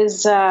 is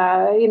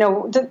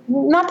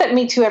not that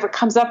Me Too ever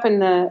comes up in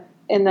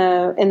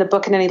the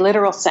book in any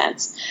literal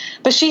sense,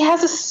 but she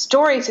has a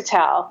story to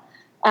tell.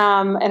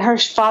 And her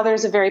father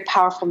is a very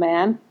powerful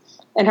man,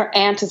 and her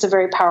aunt is a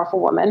very powerful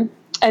woman.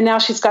 And now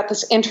she's got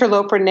this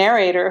interloper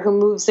narrator who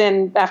moves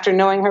in after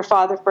knowing her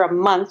father for a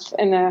month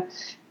in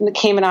the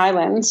Cayman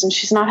Islands, and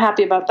she's not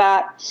happy about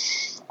that.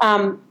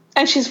 And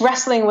she's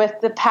wrestling with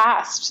the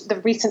past, the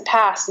recent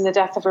past, and the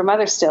death of her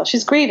mother still.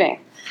 She's grieving.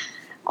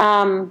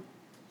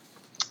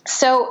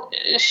 So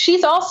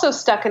she's also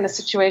stuck in a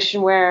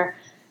situation where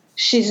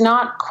she's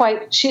not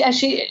quite, she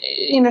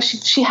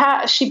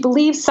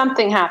believes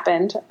something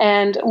happened.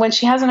 And when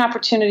she has an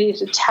opportunity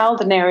to tell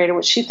the narrator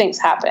what she thinks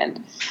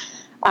happened,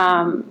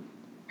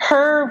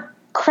 her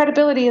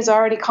credibility is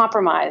already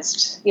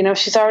compromised.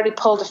 She's already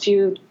pulled a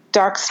few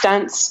dark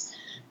stunts.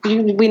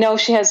 We know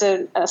she has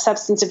a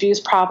substance abuse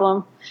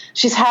problem.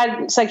 She's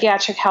had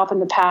psychiatric help in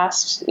the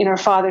past. Her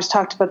father's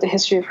talked about the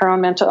history of her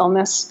own mental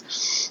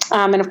illness.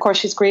 And of course,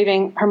 she's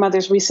grieving her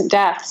mother's recent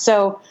death.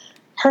 So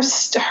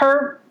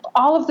her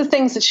all of the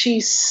things that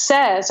she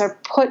says are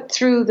put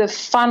through the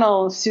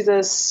funnel, through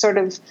the sort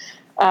of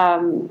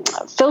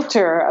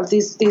filter of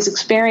these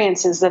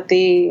experiences that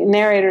the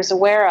narrator is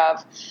aware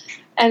of.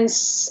 And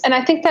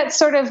I think that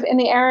sort of in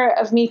the era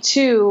of Me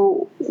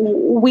Too,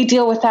 we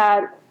deal with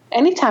that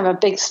anytime a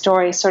big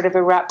story sort of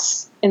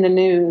erupts in the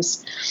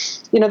news.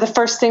 The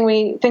first thing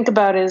we think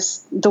about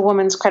is the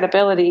woman's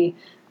credibility.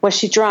 Was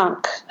she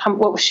drunk?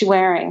 What was she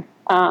wearing?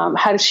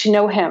 How did she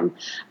know him?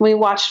 We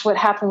watched what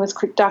happened with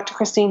Dr.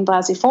 Christine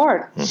Blasey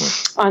Ford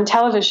on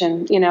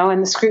television,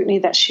 and the scrutiny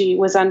that she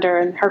was under,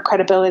 and her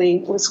credibility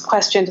was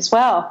questioned as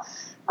well.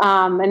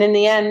 And in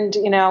the end,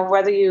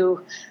 whether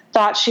you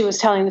thought she was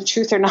telling the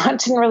truth or not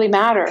didn't really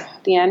matter.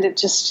 At the end, it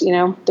just,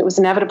 it was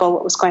inevitable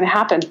what was going to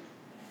happen.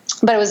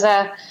 But it was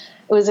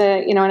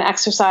an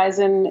exercise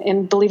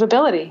in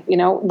believability.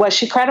 Was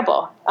she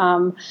credible?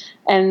 The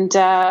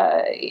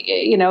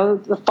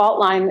fault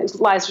line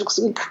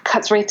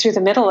cuts right through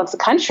the middle of the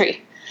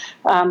country.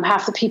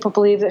 Half the people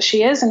believe that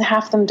she is, and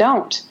half them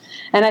don't.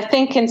 And I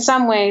think in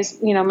some ways,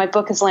 my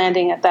book is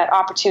landing at that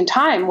opportune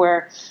time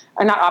or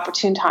not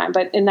opportune time,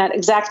 but in that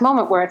exact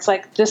moment where it's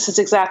like, this is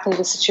exactly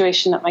the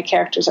situation that my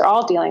characters are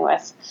all dealing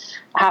with.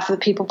 Half of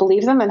the people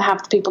believe them, and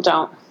half the people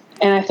don't.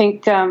 And I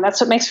think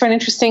that's what makes for an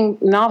interesting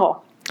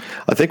novel.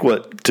 I think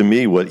what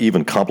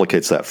even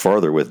complicates that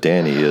farther with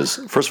Dani is,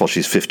 first of all,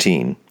 she's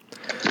 15.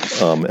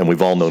 And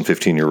we've all known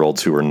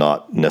 15-year-olds who are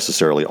not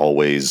necessarily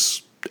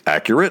always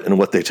accurate in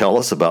what they tell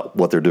us about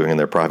what they're doing in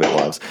their private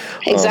lives.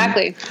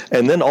 Exactly.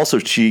 And then also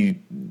she's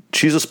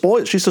a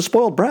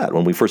spoiled brat.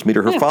 When we first meet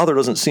her, her father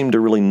doesn't seem to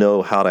really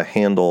know how to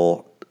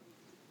handle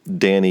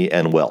Dani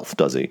and wealth,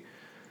 does he?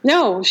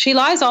 No, she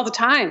lies all the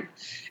time.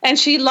 And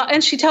she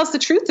tells the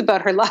truth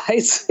about her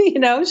lies.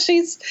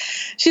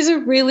 She's a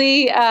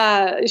really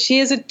she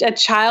is a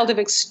child of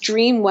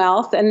extreme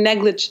wealth and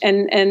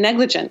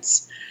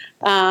negligence.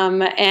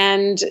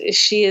 And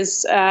she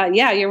is,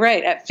 you're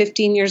right. At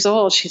 15 years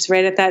old, she's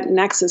right at that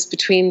nexus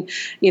between,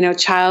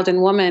 child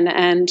and woman,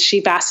 and she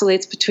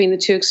vacillates between the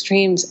two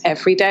extremes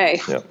every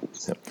day. Yeah.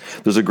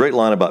 There's a great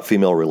line about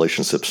female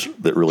relationships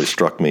that really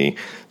struck me.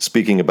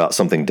 Speaking about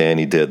something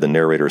Dani did, the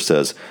narrator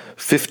says,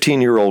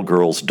 15-year-old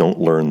girls don't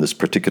learn this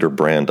particular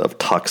brand of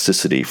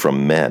toxicity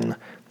from men.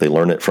 They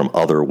learn it from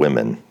other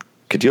women.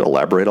 Could you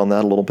elaborate on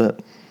that a little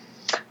bit?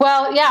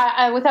 Well,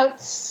 without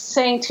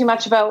saying too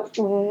much about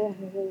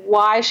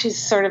why she's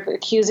sort of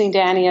accusing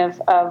Dani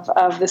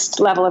of this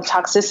level of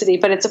toxicity,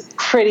 but it's a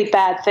pretty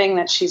bad thing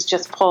that she's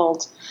just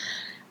pulled.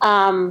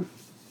 And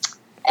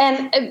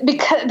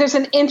because there's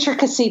an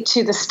intricacy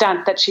to the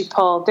stunt that she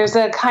pulled. There's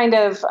a kind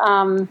of,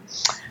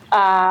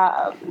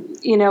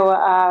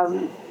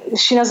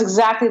 she knows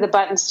exactly the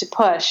buttons to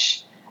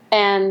push.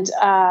 And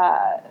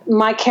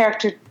my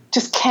character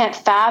just can't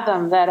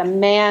fathom that a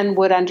man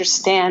would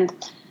understand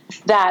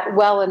that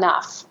well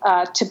enough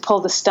to pull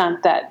the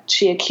stunt that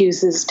she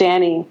accuses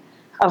Dani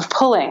of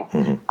pulling.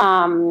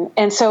 Mm-hmm.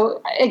 And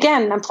so,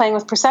 again, I'm playing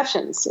with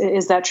perceptions.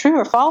 Is that true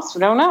or false? I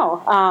don't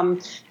know.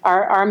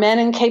 Are men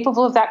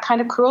incapable of that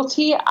kind of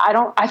cruelty?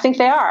 I think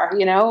they are,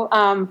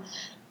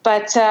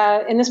 But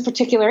in this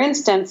particular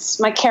instance,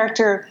 my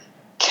character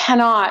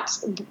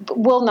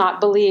will not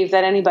believe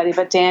that anybody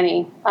but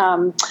Dani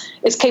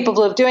is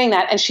capable of doing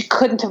that. And she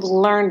couldn't have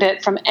learned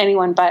it from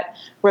anyone but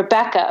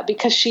Rebecca,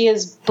 because she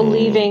is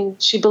believing,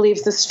 she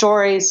believes the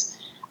stories,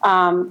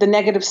 the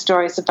negative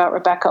stories about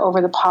Rebecca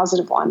over the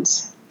positive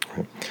ones.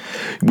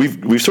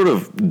 We've sort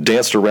of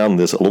danced around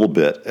this a little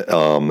bit,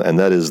 and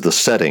that is the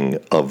setting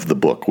of the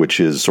book, which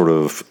is sort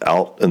of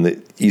out in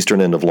the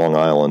eastern end of Long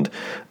Island.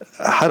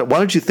 Why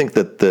did you think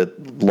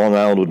that Long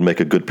Island would make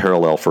a good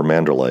parallel for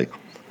Manderley?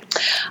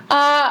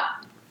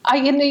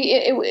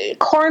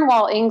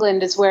 Cornwall,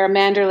 England, is where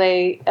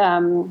Manderley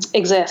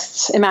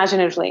exists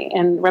imaginatively,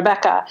 and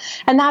Rebecca,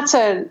 and that's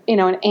an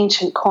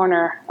ancient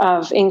corner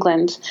of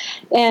England,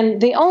 and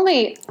the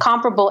only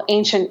comparable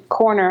ancient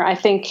corner I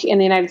think in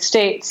the United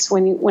States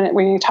when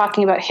you're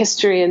talking about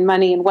history and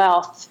money and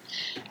wealth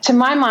to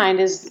my mind,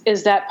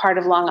 is that part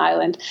of Long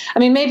Island. I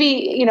mean,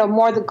 maybe,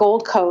 more the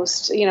Gold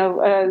Coast,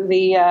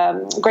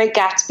 the Great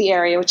Gatsby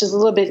area, which is a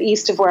little bit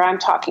east of where I'm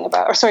talking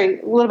about, or sorry,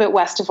 a little bit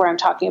west of where I'm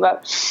talking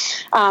about.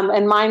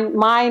 And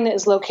mine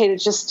is located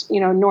just,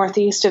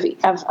 northeast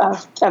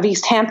of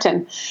East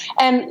Hampton.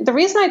 And the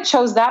reason I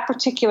chose that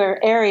particular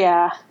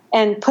area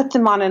and put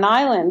them on an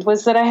island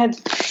was that I had,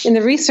 in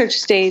the research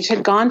stage,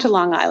 had gone to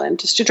Long Island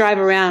just to drive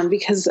around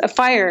because a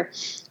fire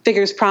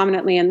figures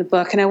prominently in the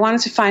book. And I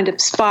wanted to find a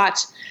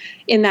spot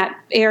in that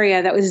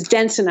area that was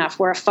dense enough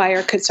where a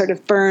fire could sort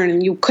of burn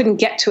and you couldn't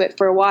get to it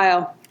for a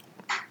while.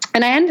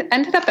 And I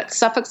ended up at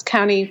Suffolk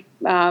County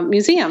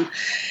Museum.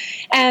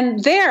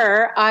 And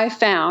there I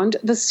found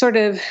this sort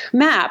of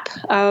map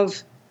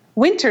of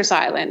Gardiner's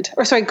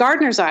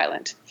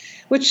Island,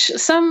 which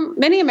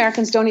many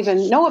Americans don't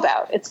even know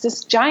about. It's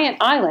this giant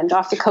island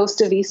off the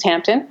coast of East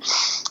Hampton,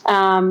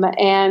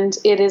 and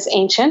it is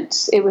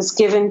ancient. It was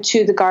given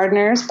to the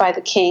Gardiners by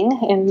the king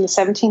in the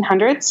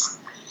 1700s,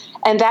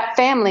 and that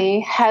family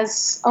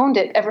has owned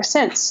it ever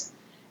since.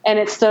 And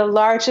it's the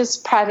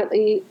largest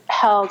privately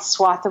held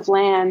swath of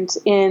land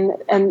in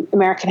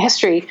American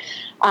history,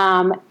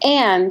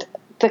 and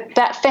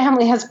that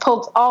family has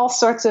pulled all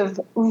sorts of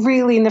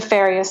really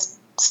nefarious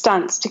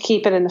stunts to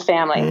keep it in the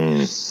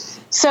family.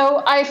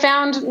 So I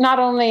found not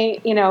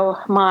only,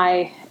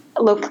 my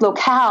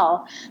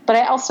locale, but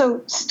I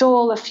also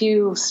stole a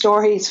few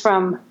stories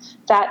from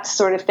that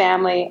sort of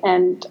family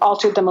and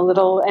altered them a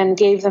little and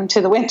gave them to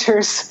the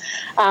Winters,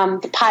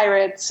 the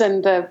pirates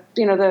and the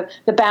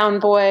Bound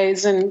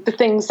Boys, and the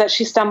things that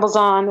she stumbles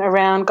on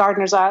around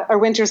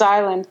Winter's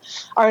Island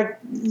are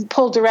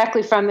pulled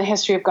directly from the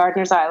history of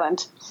Gardiner's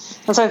Island.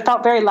 And so I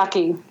felt very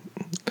lucky.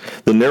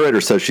 The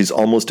narrator says she's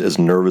almost as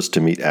nervous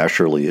to meet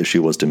Asherly as she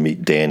was to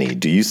meet Danny.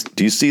 Do you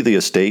see the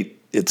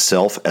estate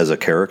itself as a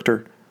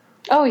character?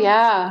 Oh,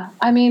 yeah.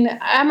 I mean,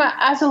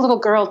 as a little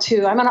girl,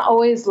 too, I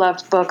always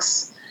loved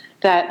books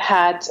that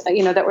had,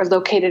 that were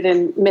located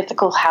in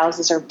mythical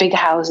houses or big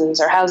houses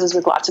or houses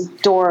with lots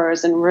of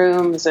doors and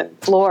rooms and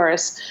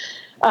floors,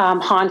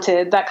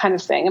 haunted, that kind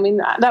of thing. I mean,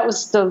 that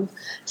was the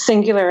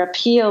singular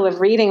appeal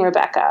of reading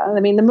Rebecca. I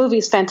mean, the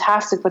movie's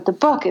fantastic, but the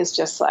book is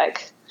just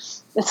like,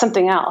 it's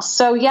something else.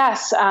 So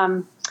yes,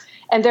 and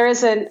there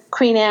is a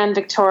Queen Anne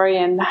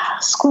Victorian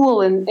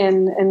school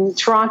in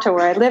Toronto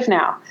where I live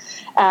now,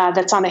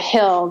 that's on a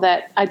hill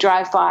that I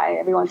drive by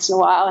every once in a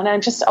while, and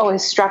I'm just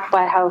always struck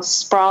by how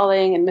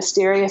sprawling and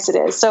mysterious it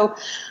is. So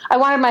I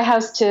wanted my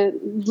house to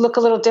look a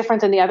little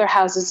different than the other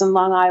houses in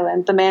Long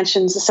Island, the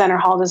mansions, the center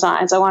hall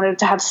designs. I wanted it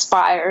to have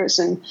spires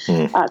and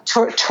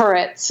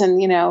turrets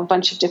and, a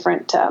bunch of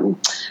different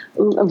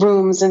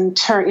rooms and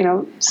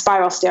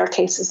spiral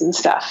staircases and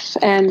stuff,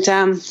 and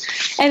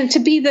to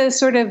be the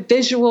sort of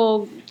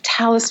visual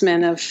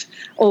talisman of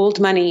old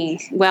money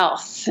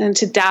wealth, and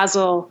to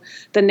dazzle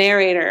the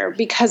narrator,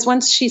 because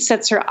once she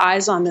sets her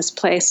eyes on this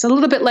place, a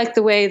little bit like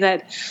the way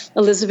that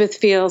Elizabeth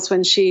feels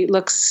when she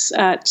looks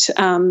at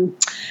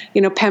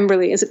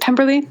Pemberley. Is it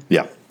Pemberley?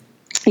 Yeah.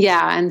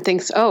 Yeah, and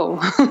thinks, oh,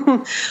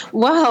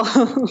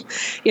 well,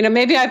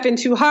 maybe I've been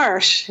too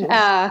harsh.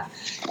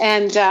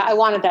 And I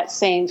wanted that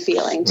same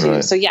feeling, too.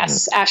 Right. So,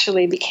 yes,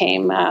 Asherly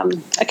became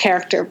a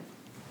character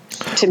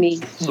to me.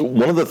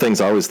 One of the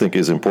things I always think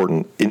is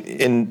important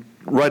in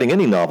writing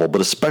any novel, but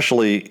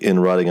especially in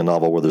writing a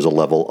novel where there's a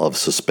level of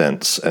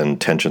suspense and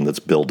tension that's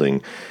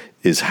building,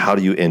 is how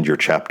do you end your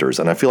chapters?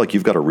 And I feel like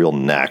you've got a real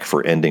knack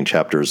for ending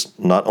chapters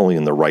not only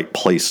in the right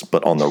place,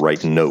 but on the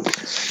right note.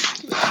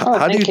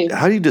 How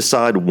do you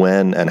decide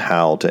when and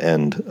how to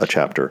end a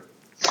chapter?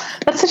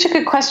 That's such a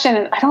good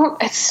question.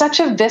 It's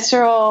such a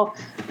visceral,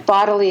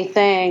 bodily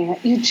thing.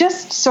 You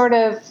just sort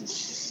of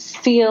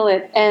feel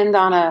it end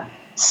on a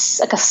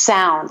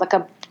sound, like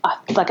a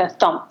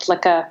thump,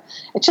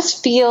 it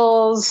just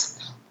feels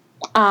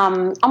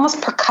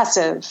almost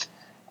percussive.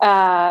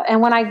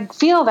 And when I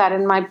feel that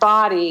in my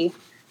body,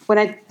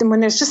 when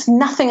there's just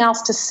nothing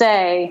else to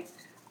say,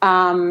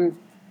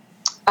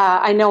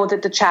 I know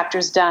that the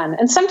chapter's done.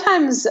 And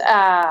sometimes,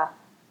 I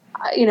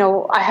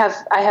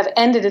have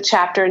ended a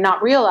chapter and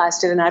not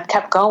realized it, and I've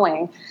kept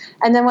going.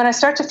 And then when I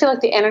start to feel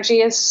like the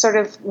energy is sort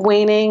of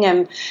waning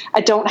and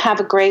I don't have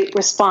a great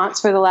response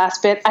for the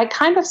last bit, I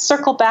kind of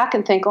circle back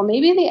and think, well,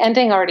 maybe the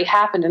ending already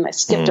happened and I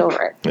skipped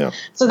over it. Yeah.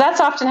 So that's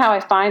often how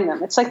I find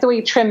them. It's like the way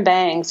you trim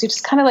bangs. You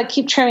just kind of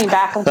keep trimming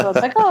back until it's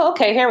like, oh,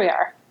 okay, here we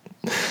are.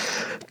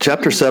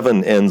 Chapter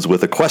 7 ends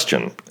with a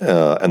question,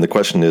 and the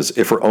question is,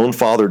 if her own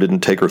father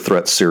didn't take her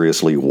threats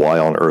seriously, why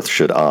on earth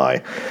should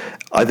I?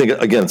 I think,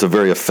 again, it's a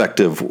very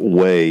effective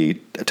way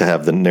to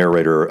have the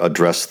narrator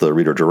address the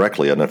reader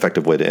directly, an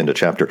effective way to end a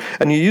chapter.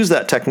 And you use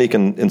that technique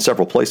in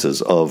several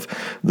places of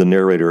the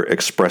narrator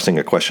expressing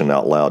a question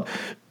out loud.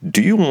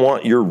 Do you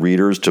want your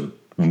readers to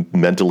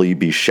mentally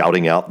be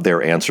shouting out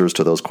their answers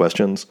to those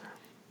questions?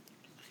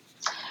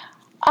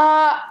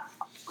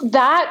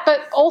 That,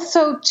 but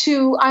also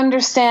to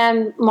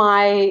understand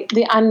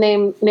the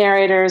unnamed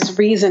narrator's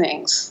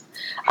reasonings.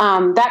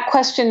 That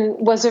question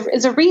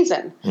is a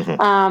reason.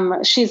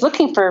 She's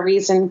looking for a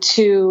reason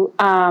to.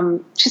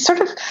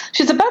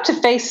 She's about to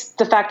face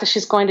the fact that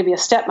she's going to be a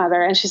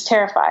stepmother, and she's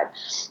terrified.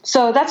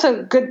 So that's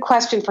a good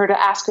question for her to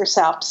ask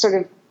herself, to sort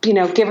of,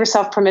 give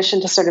herself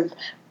permission to sort of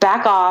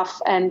back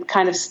off and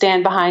kind of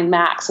stand behind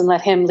Max and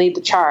let him lead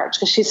the charge,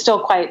 because she's still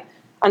quite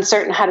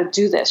uncertain how to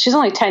do this. She's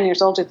only 10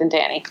 years older than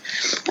Danny,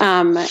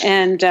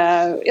 and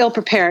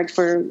ill-prepared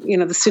for, the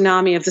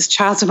tsunami of this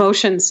child's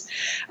emotions.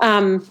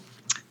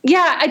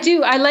 Yeah, I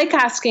do. I like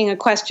asking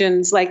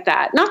questions like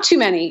that. Not too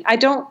many. I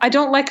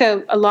don't like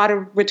a lot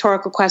of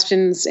rhetorical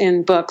questions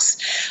in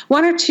books.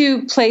 One or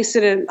two placed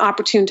at an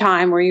opportune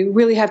time where you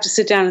really have to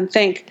sit down and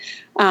think,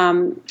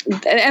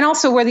 and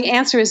also where the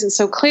answer isn't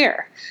so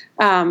clear.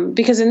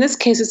 Because in this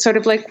case, it's sort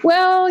of like,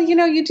 well,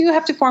 you do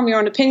have to form your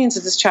own opinions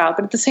of this child.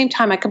 But at the same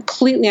time, I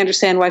completely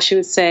understand why she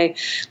would say,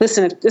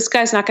 listen, if this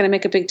guy's not going to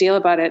make a big deal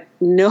about it,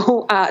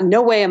 no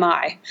way am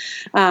I.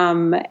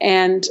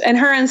 And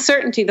her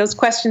uncertainty, those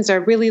questions are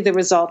really the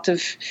result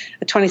of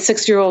a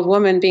 26-year-old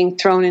woman being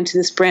thrown into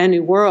this brand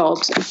new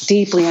world,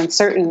 deeply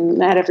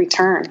uncertain at every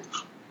turn.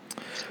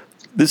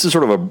 This is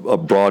sort of a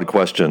broad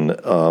question.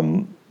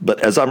 But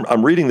as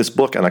I'm reading this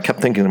book, and I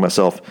kept thinking to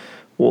myself,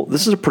 well,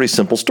 this is a pretty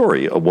simple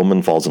story. A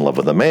woman falls in love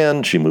with a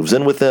man. She moves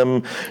in with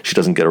him. She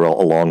doesn't get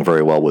along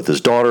very well with his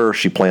daughter.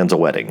 She plans a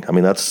wedding. I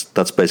mean,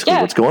 that's basically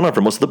what's going on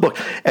for most of the book.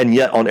 And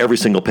yet, on every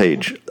single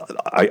page,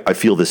 I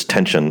feel this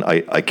tension.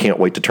 I can't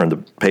wait to turn the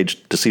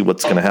page to see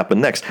what's going to happen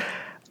next.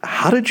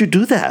 How did you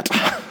do that?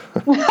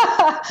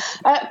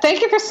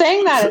 Thank you for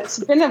saying that.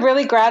 It's been a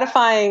really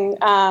gratifying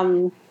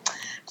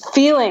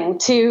feeling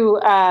to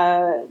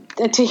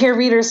hear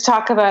readers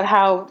talk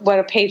about what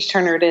a page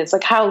turner it is,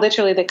 like how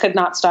literally they could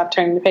not stop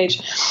turning the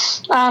page.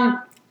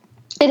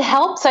 It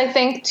helps, I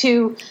think,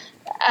 to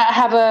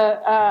have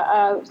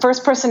a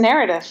first person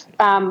narrative,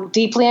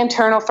 deeply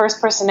internal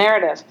first person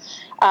narrative.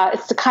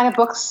 It's the kind of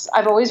books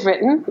I've always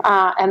written,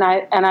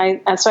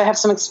 and so I have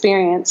some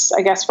experience,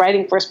 I guess,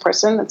 writing first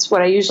person. That's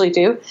what I usually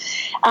do.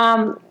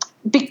 And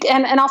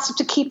also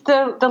to keep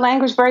the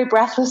language very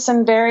breathless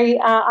and very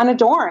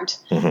unadorned.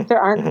 There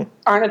aren't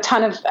a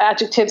ton of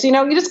adjectives.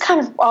 You just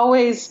kind of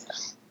always.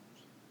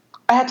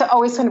 I had to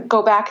always kind of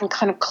go back and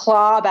kind of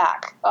claw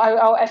back.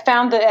 I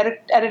found the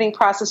editing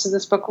process of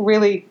this book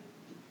really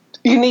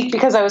unique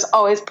because I was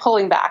always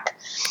pulling back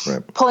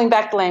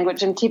the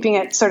language and keeping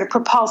it sort of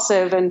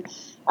propulsive and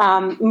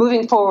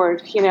moving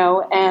forward.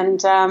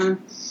 And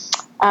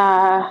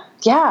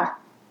yeah,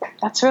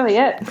 that's really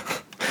it.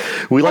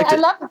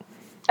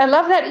 I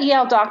love that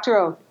E.L.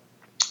 Doctorow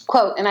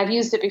quote, and I've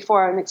used it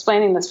before in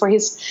explaining this, where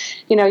he's,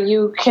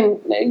 you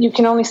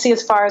can only see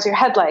as far as your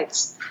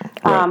headlights.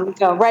 Right.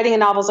 Writing a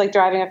novel is like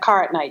driving a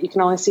car at night. You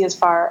can only see as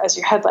far as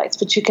your headlights,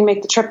 but you can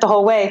make the trip the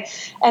whole way.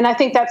 And I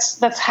think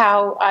that's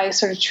how I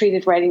sort of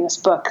treated writing this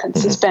book, and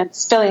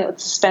suspense, filling it with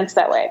suspense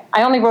that way.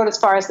 I only wrote as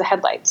far as the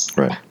headlights.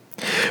 Right.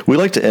 We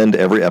like to end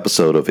every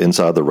episode of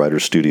Inside the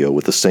Writer's Studio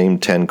with the same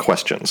 10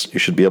 questions. You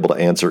should be able to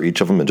answer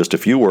each of them in just a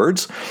few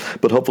words,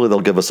 but hopefully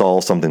they'll give us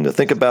all something to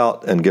think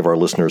about and give our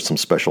listeners some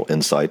special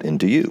insight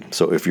into you.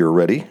 So if you're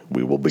ready,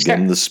 we will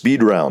begin the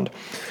speed round.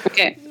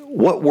 Okay.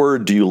 What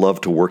word do you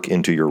love to work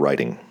into your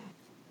writing?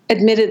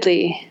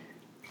 Admittedly.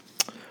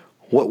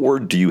 What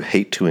word do you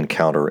hate to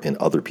encounter in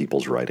other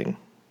people's writing?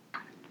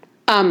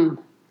 When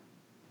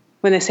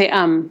they say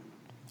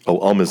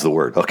Oh, is the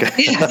word. Okay.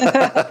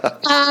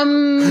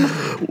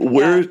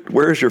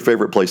 Where's your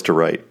favorite place to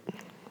write?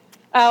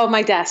 Oh,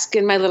 my desk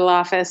in my little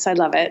office. I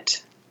love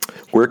it.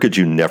 Where could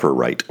you never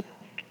write?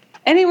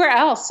 Anywhere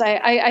else.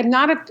 I'm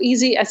not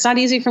easy. It's not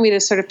easy for me to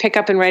sort of pick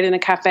up and write in a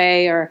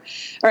cafe or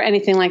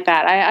anything like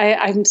that.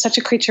 I'm such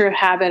a creature of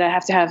habit. I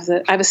have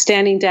a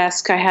standing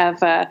desk. I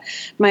have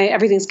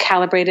everything's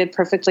calibrated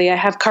perfectly. I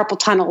have carpal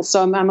tunnel,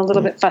 so I'm a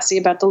little bit fussy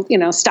about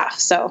the stuff.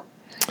 So,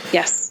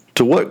 yes.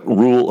 To what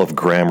rule of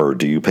grammar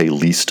do you pay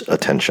least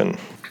attention?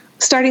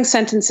 Starting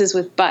sentences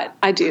with but.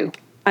 I do.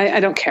 I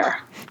don't care.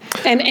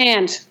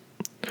 And.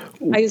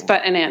 I use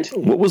but and.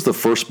 What was the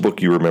first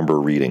book you remember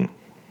reading?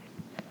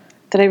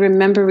 That I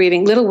remember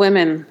reading? Little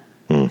Women.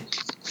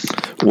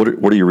 What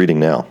are you reading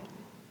now?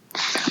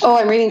 Oh,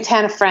 I'm reading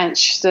Tana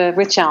French, The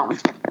Rich Elm.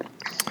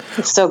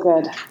 It's so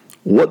good.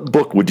 What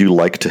book would you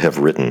like to have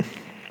written?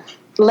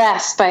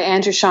 Less by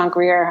Andrew Sean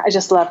Greer. I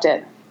just loved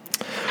it.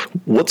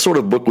 What sort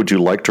of book would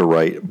you like to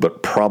write,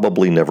 but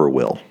probably never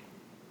will?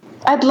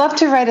 I'd love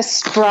to write a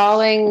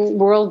sprawling,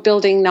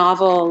 world-building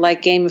novel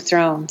like Game of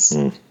Thrones.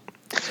 And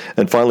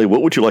finally,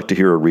 what would you like to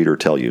hear a reader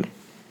tell you?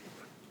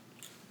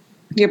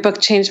 Your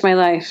book changed my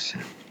life.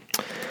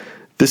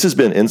 This has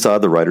been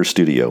Inside the Writer's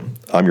Studio.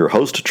 I'm your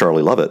host,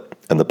 Charlie Lovett,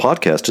 and the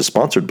podcast is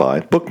sponsored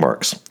by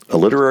Bookmarks, a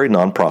literary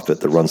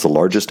nonprofit that runs the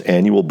largest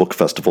annual book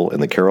festival in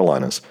the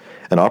Carolinas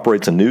and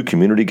operates a new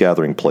community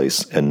gathering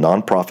place and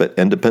nonprofit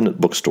independent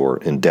bookstore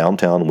in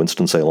downtown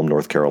Winston-Salem,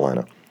 North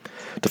Carolina.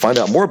 To find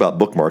out more about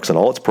Bookmarks and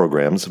all its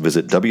programs,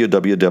 visit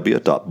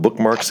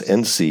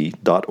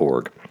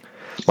www.bookmarksnc.org.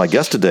 My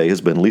guest today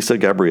has been Lisa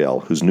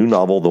Gabrielle, whose new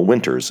novel, The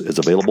Winters, is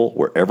available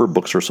wherever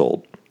books are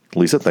sold.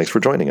 Lisa, thanks for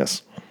joining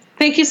us.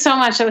 Thank you so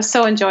much. It was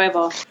so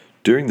enjoyable.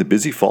 During the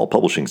busy fall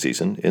publishing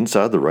season,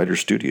 Inside the Writer's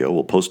Studio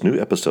will post new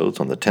episodes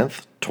on the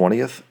 10th,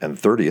 20th, and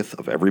 30th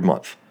of every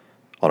month.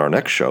 On our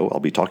next show, I'll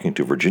be talking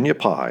to Virginia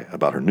Pye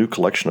about her new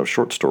collection of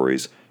short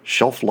stories,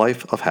 Shelf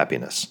Life of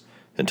Happiness.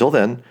 Until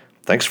then,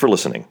 thanks for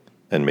listening,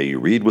 and may you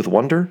read with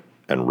wonder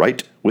and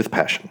write with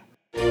passion.